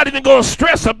 I'm not even going to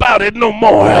stress about it no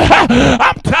more.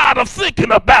 I'm tired of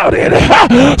thinking about it.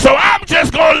 So I'm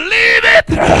just going to leave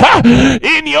it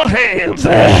in your hands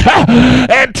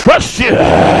and trust you,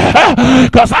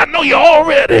 because I know you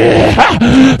already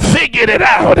figured it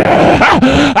out.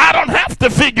 I don't have to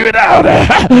figure it out,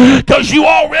 because you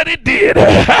already did.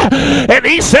 And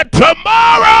he said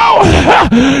tomorrow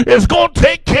is going to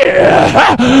take care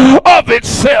of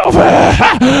itself.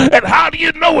 And how do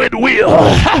you know it will?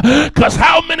 Because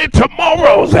how many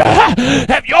tomorrows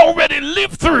have you already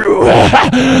lived through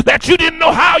that you didn't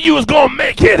know how you was going to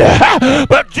make it?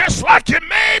 But just like you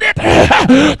made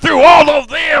it through all of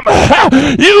them,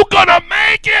 you're going to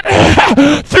make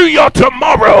it through your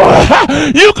tomorrow.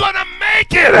 You're going to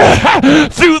make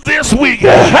it through this week.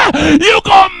 You're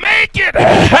going to make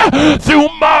it through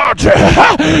March.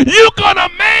 You're going to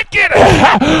make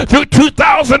it through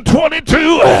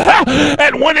 2022.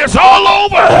 And when it's all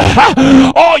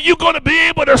over, all you're going to be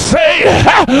able to say,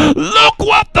 look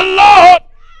what the Lord.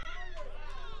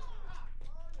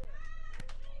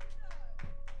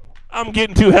 I'm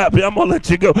getting too happy. I'm going to let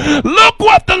you go. Look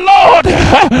what the Lord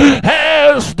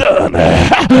has done.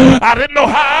 I didn't know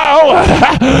how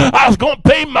I was going to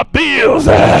pay my bills,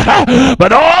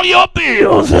 but all your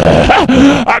bills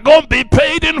are going to be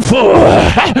paid in full.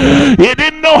 You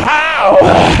didn't know how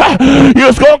you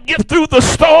was going to get through the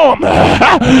storm,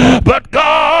 but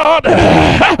God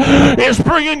is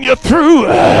bringing you through.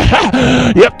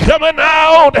 You're coming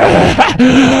out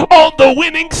on the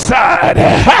winning side.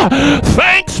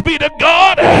 Thanks be to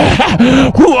God,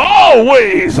 who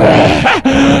always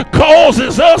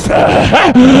causes us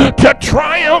to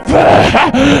triumph.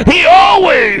 He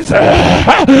always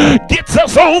gets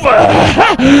us over.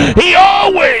 He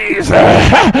always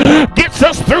gets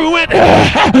us through it,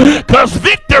 because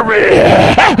victory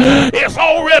is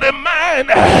already mine.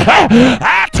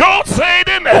 I told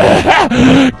Satan,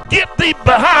 get thee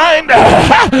behind.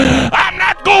 I'm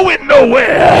not going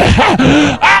nowhere.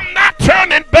 I'm not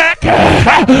turning back.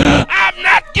 I'm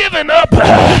not giving up.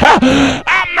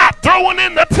 I'm not throwing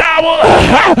in the towel.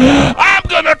 I'm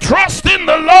going to trust in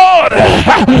the Lord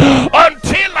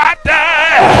until I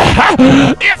die.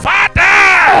 If I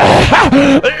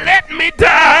die, let me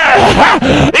die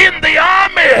in the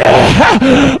army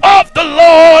of the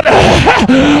Lord,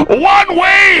 one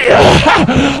way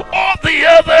or the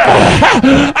other.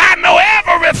 I know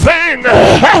everything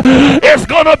is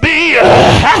going to be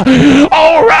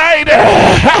all right.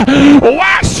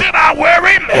 Why should I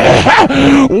worry?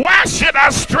 Why should I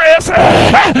stress?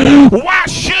 Why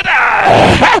should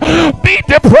I be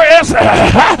depressed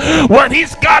when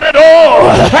he's got it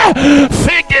all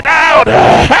figured out?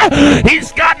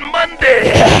 He's got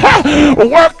Monday,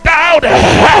 worked out.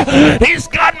 He's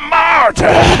got March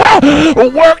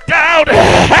worked out.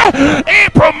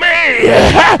 April,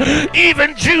 May,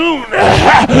 even June,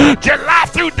 July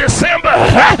through December.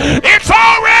 It's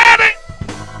already.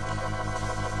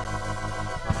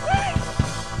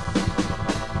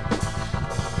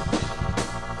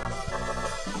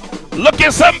 Look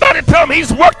at somebody, tell him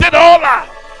he's worked it all out.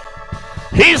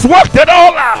 He's worked it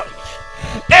all out.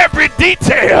 Every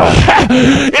detail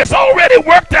is already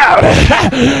worked out.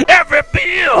 Every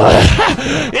bill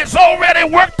is already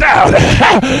worked out.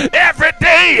 Every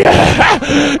day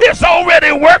is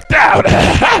already worked out.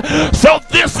 So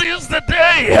this is the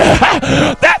day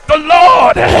that the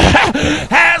Lord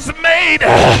has made.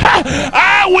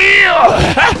 I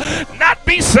will not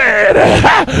be sad,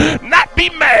 not be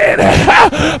mad,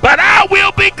 but I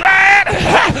will be glad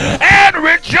and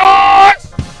rejoice.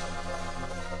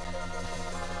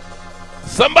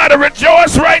 Somebody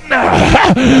rejoice right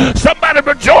now. Somebody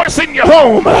rejoice in your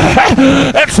home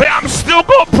and say, I'm still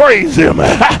going to praise him.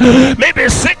 Maybe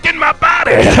sick in my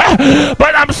body,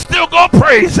 but I'm still going to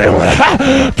praise him.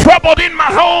 Troubled in my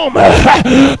home,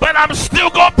 but I'm still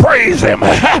going to praise him.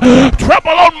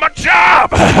 Trouble on my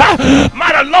job,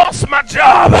 might have lost my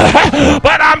job,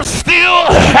 but I'm still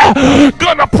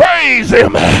going to praise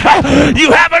him.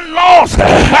 You haven't lost.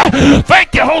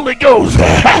 Thank you, Holy Ghost.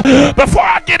 Before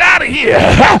I get out of here,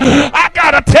 I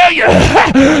gotta tell you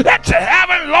that you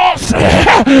haven't lost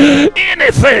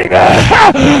anything,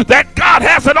 that God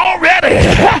hasn't already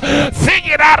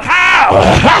figured out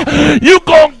how you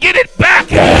gonna get it back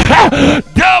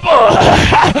double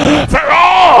for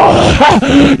all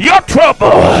your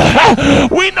trouble.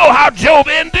 We know how Job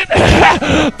ended.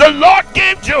 The Lord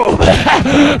gave Job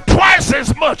twice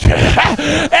as much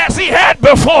as he had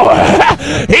before.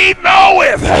 He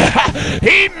knoweth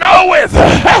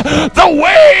the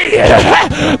way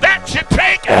that you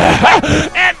take,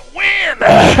 and when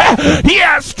he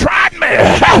has tried me,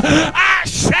 I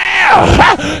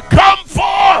shall come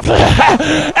forth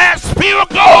as pure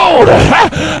gold.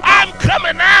 I'm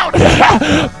coming out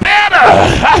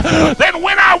better than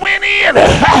when I went in.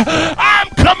 I'm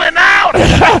coming out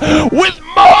with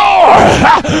more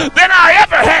than I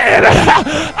ever had.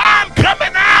 I'm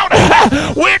coming out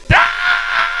with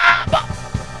double.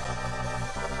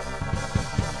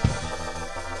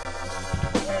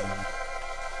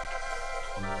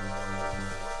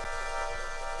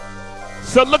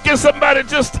 So look at somebody,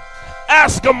 just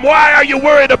ask them, why are you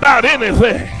worried about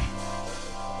anything?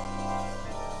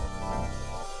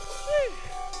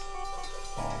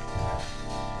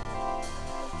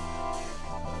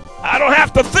 I don't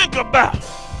have to think about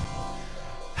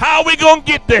how we gonna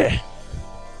get there.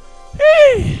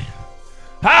 Hey,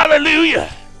 hallelujah.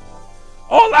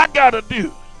 All I gotta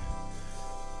do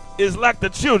is like the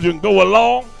children, go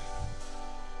along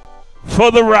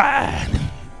for the ride.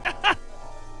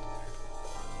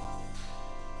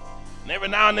 And every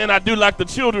now and then I do like the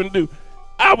children do.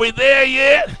 Are we there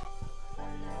yet?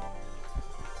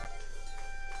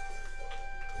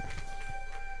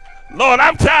 Lord,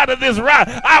 I'm tired of this ride.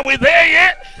 Are we there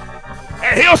yet?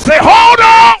 And he'll say, hold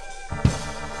on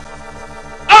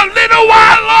a little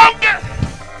while longer.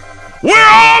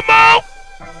 We're almost.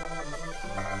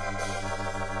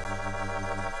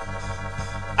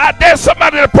 I dare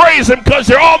somebody to praise him because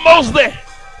you're almost there.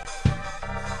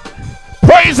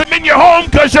 Praise him in your home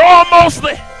because you're almost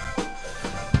there.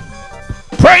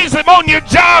 Praise him on your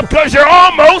job because you're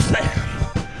almost there.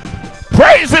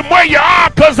 Praise him where you are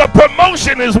because the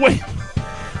promotion is waiting.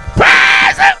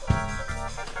 Praise him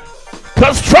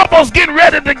because trouble's getting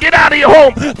ready to get out of your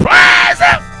home. Praise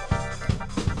him.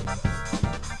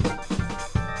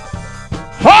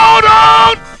 Hold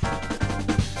on.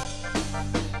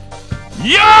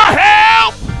 Your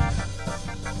help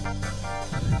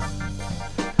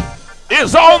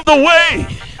is on the way.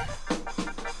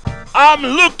 I'm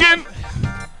looking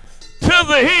to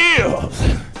the hills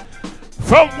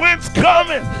from whence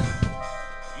cometh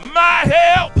my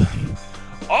help.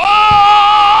 All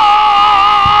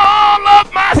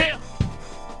of my help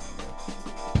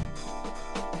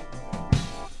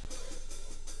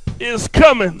is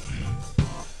coming.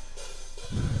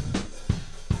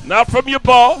 Not from your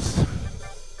boss,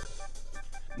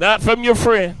 not from your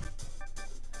friend,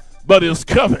 but it's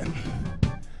coming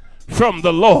from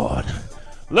the Lord.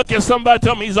 Look at somebody,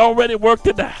 tell me he's already worked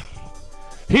it out.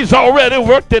 He's already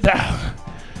worked it out.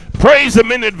 Praise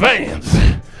him in advance.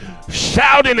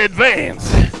 Shout in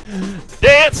advance.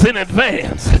 Dance in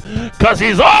advance. Because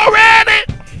he's already.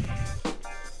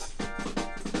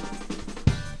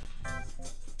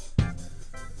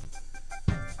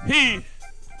 He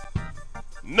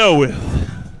knoweth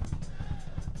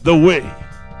the way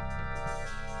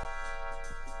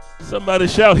Somebody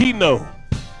shout, he know.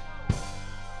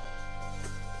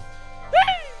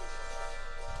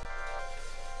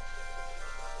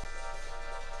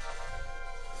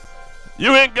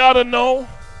 You ain't got to know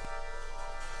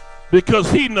because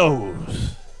he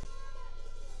knows.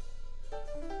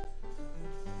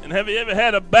 And have you ever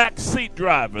had a backseat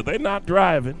driver? They're not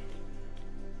driving.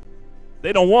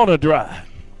 They don't want to drive.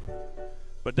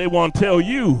 But they want to tell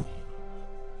you.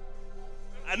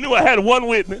 I knew I had one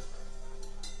witness.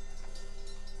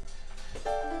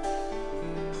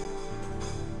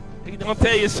 He don't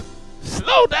tell you,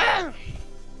 slow down.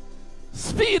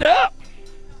 Speed up.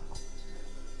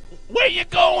 Where you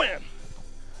going?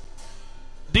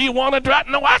 Do you want to drive?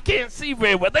 No, I can't see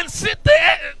very well. Then sit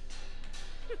there.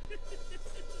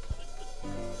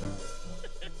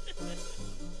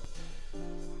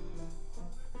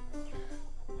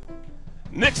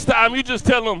 Next time you just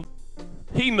tell him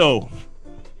he knows.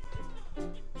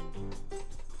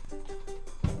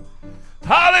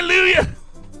 Hallelujah.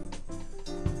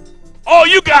 All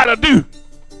you got to do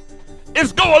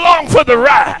is go along for the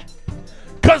ride.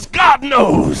 Because God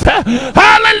knows.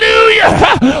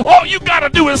 Hallelujah. All you got to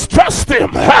do is trust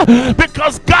him.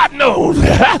 Because God knows.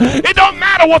 It don't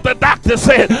matter what the doctor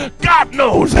said. God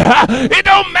knows. It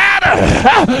don't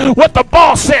matter what the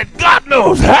boss said. God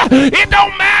knows. It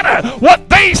don't matter what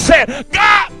they said.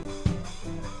 God.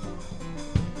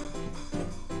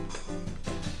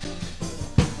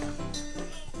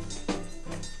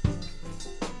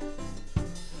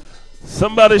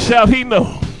 Somebody shout, he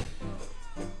knows.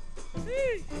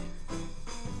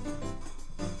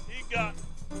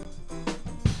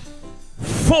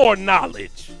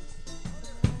 Foreknowledge.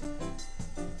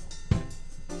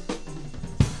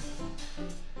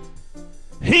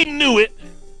 He knew it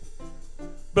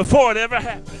before it ever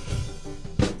happened.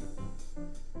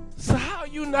 So how are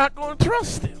you not going to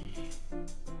trust him?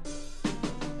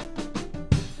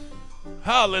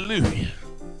 Hallelujah.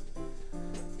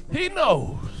 He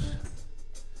knows.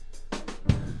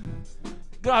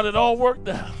 Got it all worked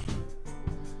out.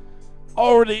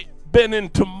 Already been in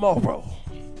tomorrow.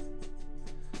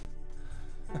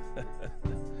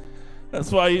 That's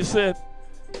why he said,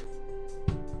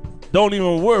 don't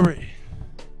even worry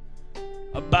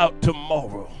about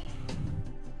tomorrow.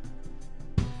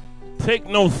 Take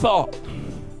no thought,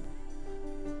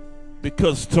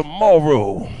 because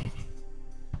tomorrow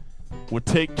will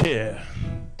take care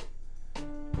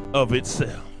of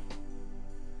itself.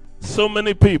 So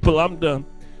many people, I'm done,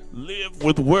 live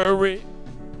with worry,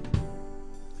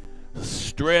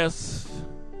 stress,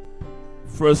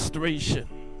 frustration.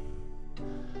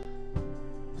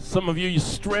 Some of you, your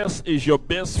stress is your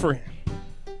best friend.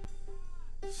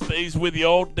 Stays with you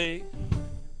all day.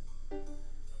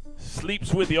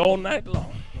 Sleeps with you all night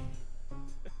long.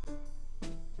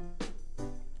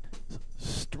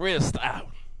 Stressed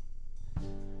out.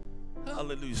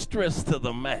 Hallelujah. Stressed to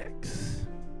the max.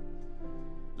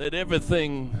 Let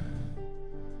everything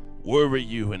worry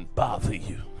you and bother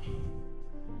you.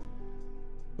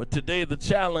 But today the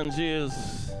challenge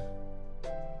is,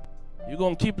 you're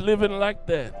going to keep living like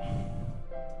that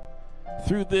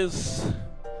through this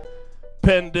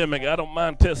pandemic. I don't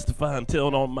mind testifying,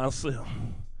 telling on myself.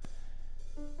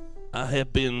 I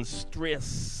have been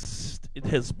stressed. It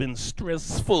has been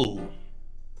stressful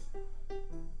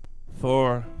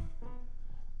for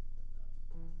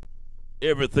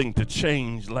everything to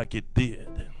change like it did.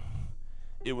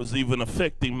 It was even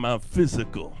affecting my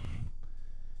physical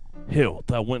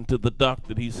health. I went to the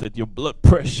doctor. He said, your blood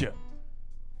pressure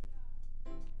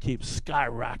keeps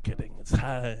skyrocketing. It's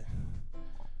high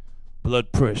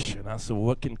blood pressure. And I said, well,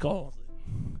 what can cause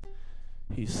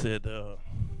it? He said,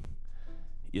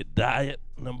 your diet,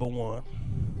 number one.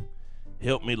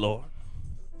 Help me, Lord.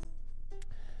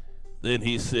 Then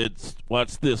he said,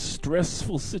 watch this,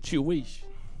 stressful situation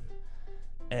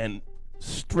and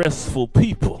stressful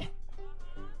people.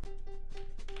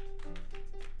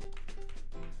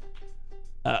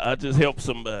 I just help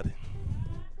somebody.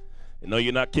 You know,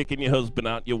 you're not kicking your husband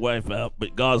out, your wife out,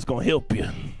 but God's going to help you.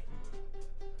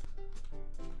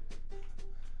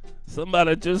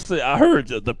 Somebody just said, I heard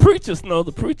you. The preachers know,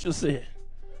 the preacher said,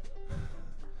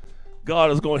 God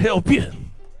is going to help you.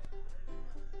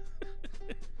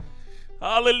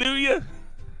 Hallelujah.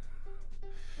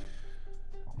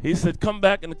 He said, come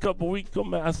back in a couple of weeks.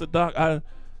 Come back. I said, Doc, I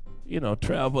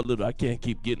travel a little. I can't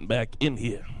keep getting back in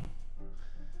here.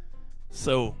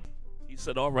 So he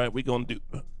said, all right, we're going to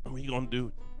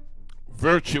do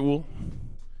virtual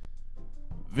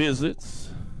visits.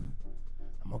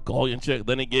 I'm going to call you and check.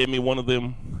 Then he gave me one of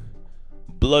them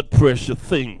blood pressure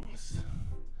things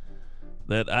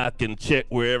that I can check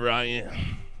wherever I am.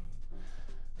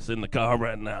 It's in the car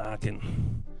right now. I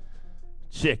can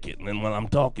check it. And then when I'm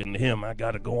talking to him, I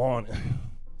got to go on and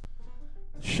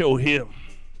show him.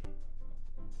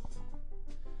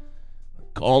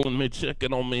 Calling me,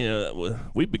 checking on me.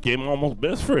 We became almost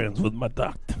best friends with my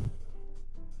doctor.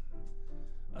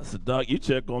 I said, Doc, you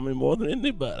check on me more than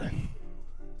anybody.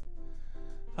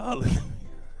 Hallelujah.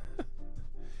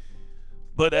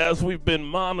 But as we've been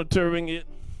monitoring it,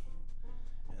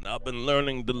 and I've been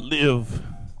learning to live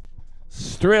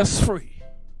stress-free,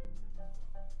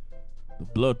 the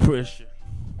blood pressure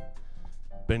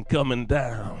been coming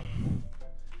down.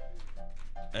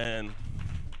 And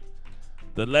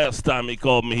the last time he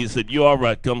called me, he said, you all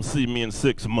right, come see me in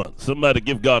 6 months. Somebody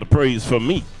give God a praise for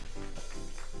me.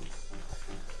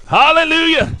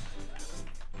 Hallelujah.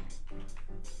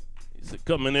 He said,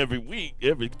 come in every week,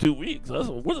 every 2 weeks. I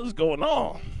said, what is going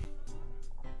on?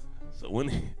 So when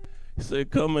he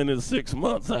said, come in 6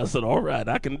 months, I said, all right,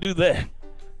 I can do that.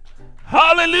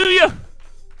 Hallelujah.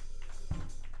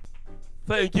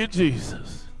 Thank you,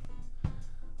 Jesus.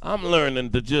 I'm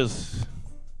learning to just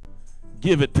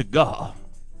give it to God.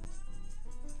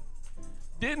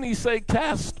 Didn't he say,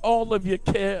 cast all of your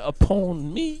care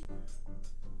upon me?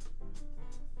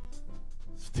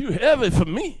 It's too heavy for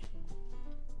me.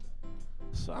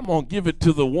 So I'm going to give it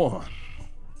to the one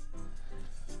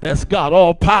that's got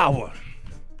all power.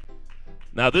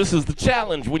 Now, this is the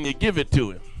challenge when you give it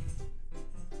to him.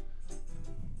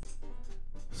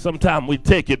 Sometimes we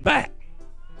take it back.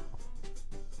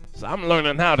 So I'm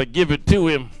learning how to give it to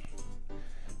him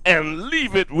and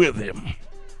leave it with him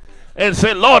and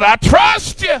say, Lord, I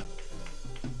trust you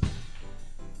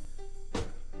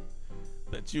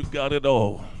that you got it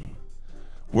all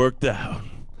worked out.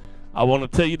 I want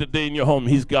to tell you today in your home,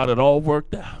 he's got it all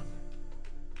worked out.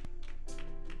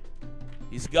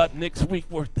 He's got next week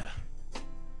worked out.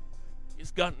 He's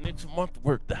got next month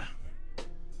worked out.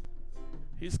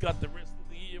 He's got the rest of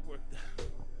the year worked out.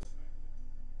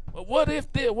 But what if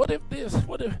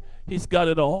he's got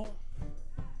it all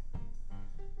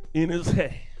in his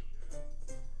hand?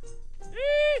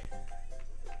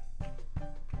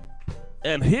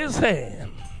 And his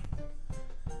hand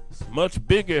is much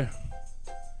bigger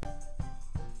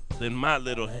than my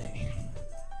little hand.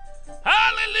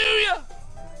 Hallelujah!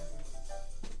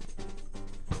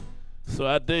 So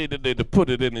I dare today to put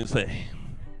it in his hand.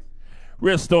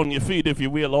 Rest on your feet, if you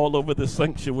will, all over the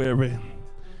sanctuary.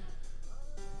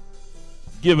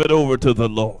 Give it over to the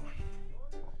Lord.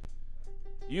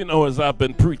 You know, as I've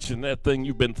been preaching, that thing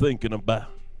you've been thinking about,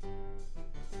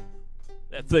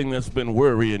 that thing that's been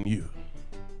worrying you,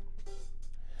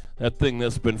 that thing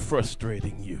that's been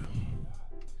frustrating you,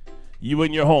 you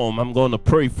in your home, I'm going to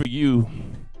pray for you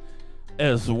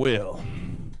as well.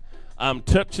 I'm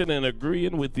touching and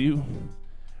agreeing with you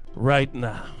right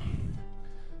now.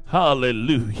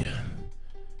 Hallelujah.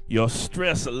 Your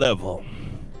stress level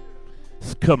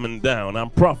is coming down.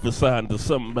 I'm prophesying to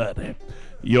somebody.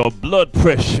 Your blood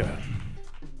pressure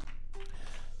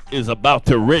is about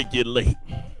to regulate.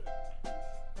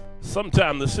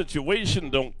 Sometimes the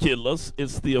situation don't kill us.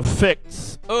 It's the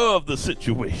effects of the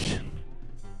situation.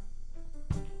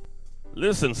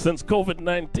 Listen, since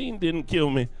COVID-19 didn't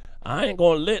kill me, I ain't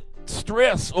going to let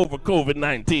stress over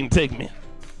COVID-19 take me.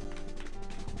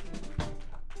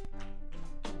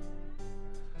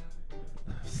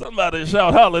 Somebody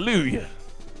shout hallelujah.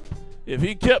 If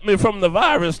he kept me from the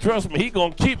virus, trust me, he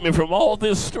going to keep me from all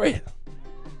this stress.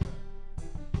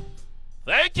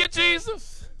 Thank you,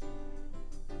 Jesus.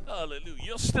 Hallelujah.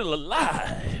 You're still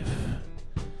alive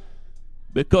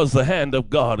because the hand of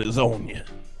God is on you.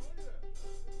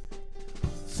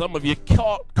 Some of you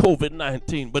caught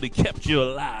COVID-19, but he kept you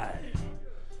alive.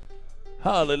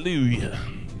 Hallelujah.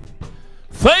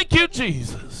 Thank you,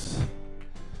 Jesus.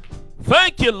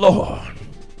 Thank you, Lord.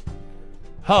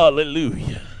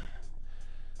 Hallelujah.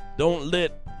 Don't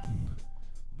let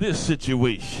this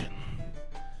situation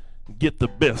get the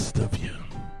best of you.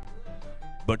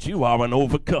 But you are an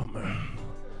overcomer.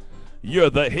 You're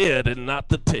the head and not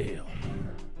the tail.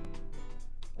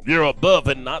 You're above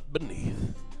and not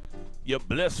beneath. You're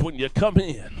blessed when you come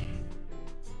in,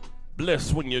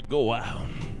 blessed when you go out.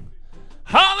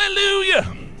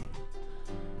 Hallelujah.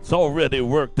 It's already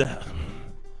worked out.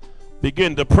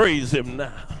 Begin to praise him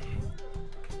now.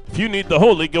 If you need the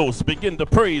Holy Ghost, begin to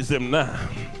praise him now.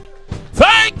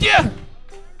 Thank you.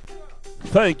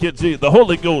 Thank you, Jesus. The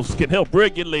Holy Ghost can help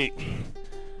regulate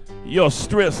your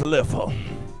stress level.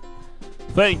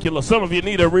 Thank you, Lord. Some of you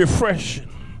need a refreshing.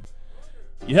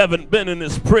 You haven't been in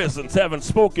his presence, haven't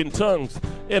spoken tongues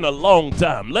in a long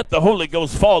time. Let the Holy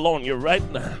Ghost fall on you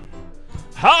right now.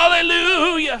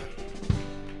 Hallelujah.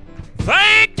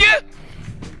 Thank you.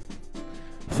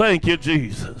 Thank you,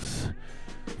 Jesus.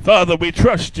 Father, we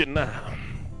trust you now.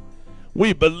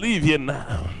 We believe you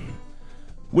now.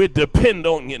 We depend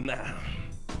on you now.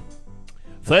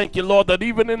 Thank you, Lord, that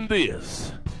even in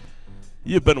this,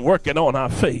 you've been working on our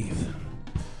faith.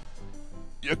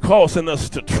 You're causing us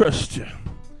to trust you,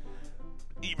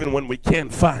 even when we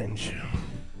can't find you,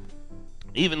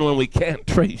 even when we can't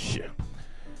trace you,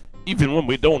 even when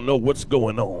we don't know what's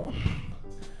going on.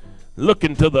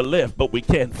 Looking to the left, but we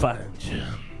can't find you.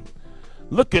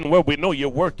 Looking where we know you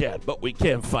work at, but we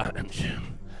can't find you.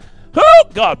 Oh,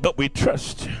 God, but we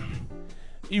trust you,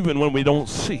 even when we don't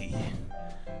see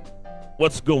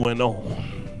what's going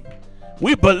on.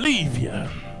 We believe you.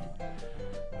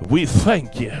 We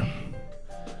thank you.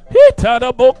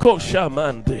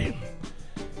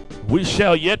 We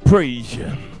shall yet praise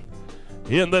you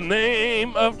in the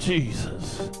name of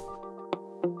Jesus.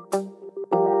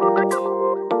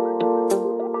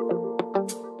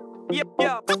 Yep,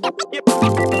 yep, yep,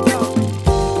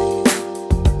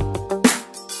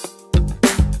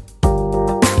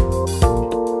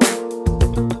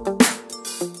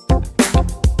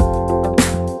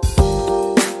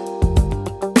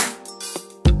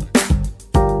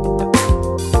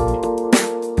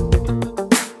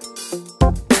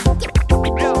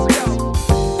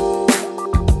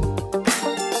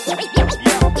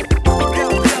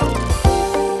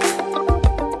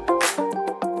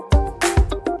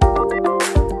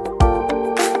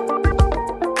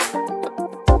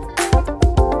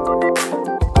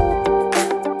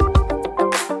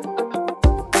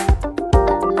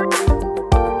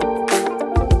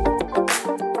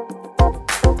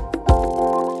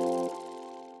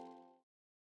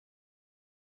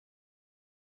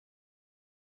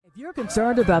 If you're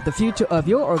concerned about the future of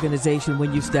your organization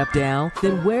when you step down,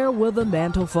 then Where Will the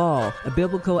Mantle Fall? A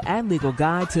biblical and legal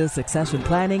guide to succession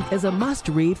planning is a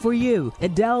must-read for you.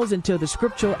 It delves into the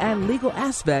scriptural and legal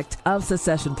aspect of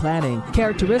succession planning,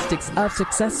 characteristics of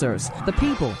successors, the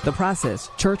people, the process,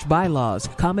 church bylaws,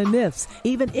 common myths,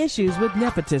 even issues with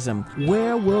nepotism.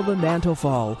 Where Will the Mantle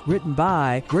Fall? Written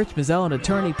by Richmond's own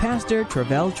attorney, Pastor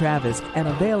Travell Travis, and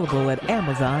available at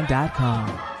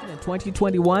Amazon.com.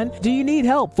 2021? Do you need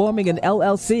help forming an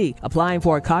LLC, applying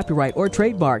for a copyright or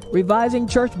trademark, revising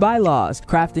church bylaws,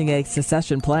 crafting a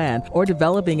succession plan, or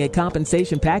developing a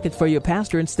compensation package for your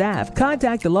pastor and staff?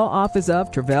 Contact the law office of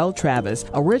Travell Travis,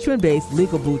 a Richmond-based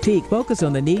legal boutique focused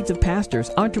on the needs of pastors,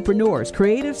 entrepreneurs,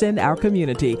 creatives, and our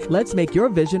community. Let's make your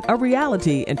vision a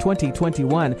reality in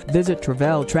 2021. Visit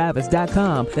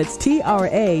TravellTravis.com. That's TRAVELL.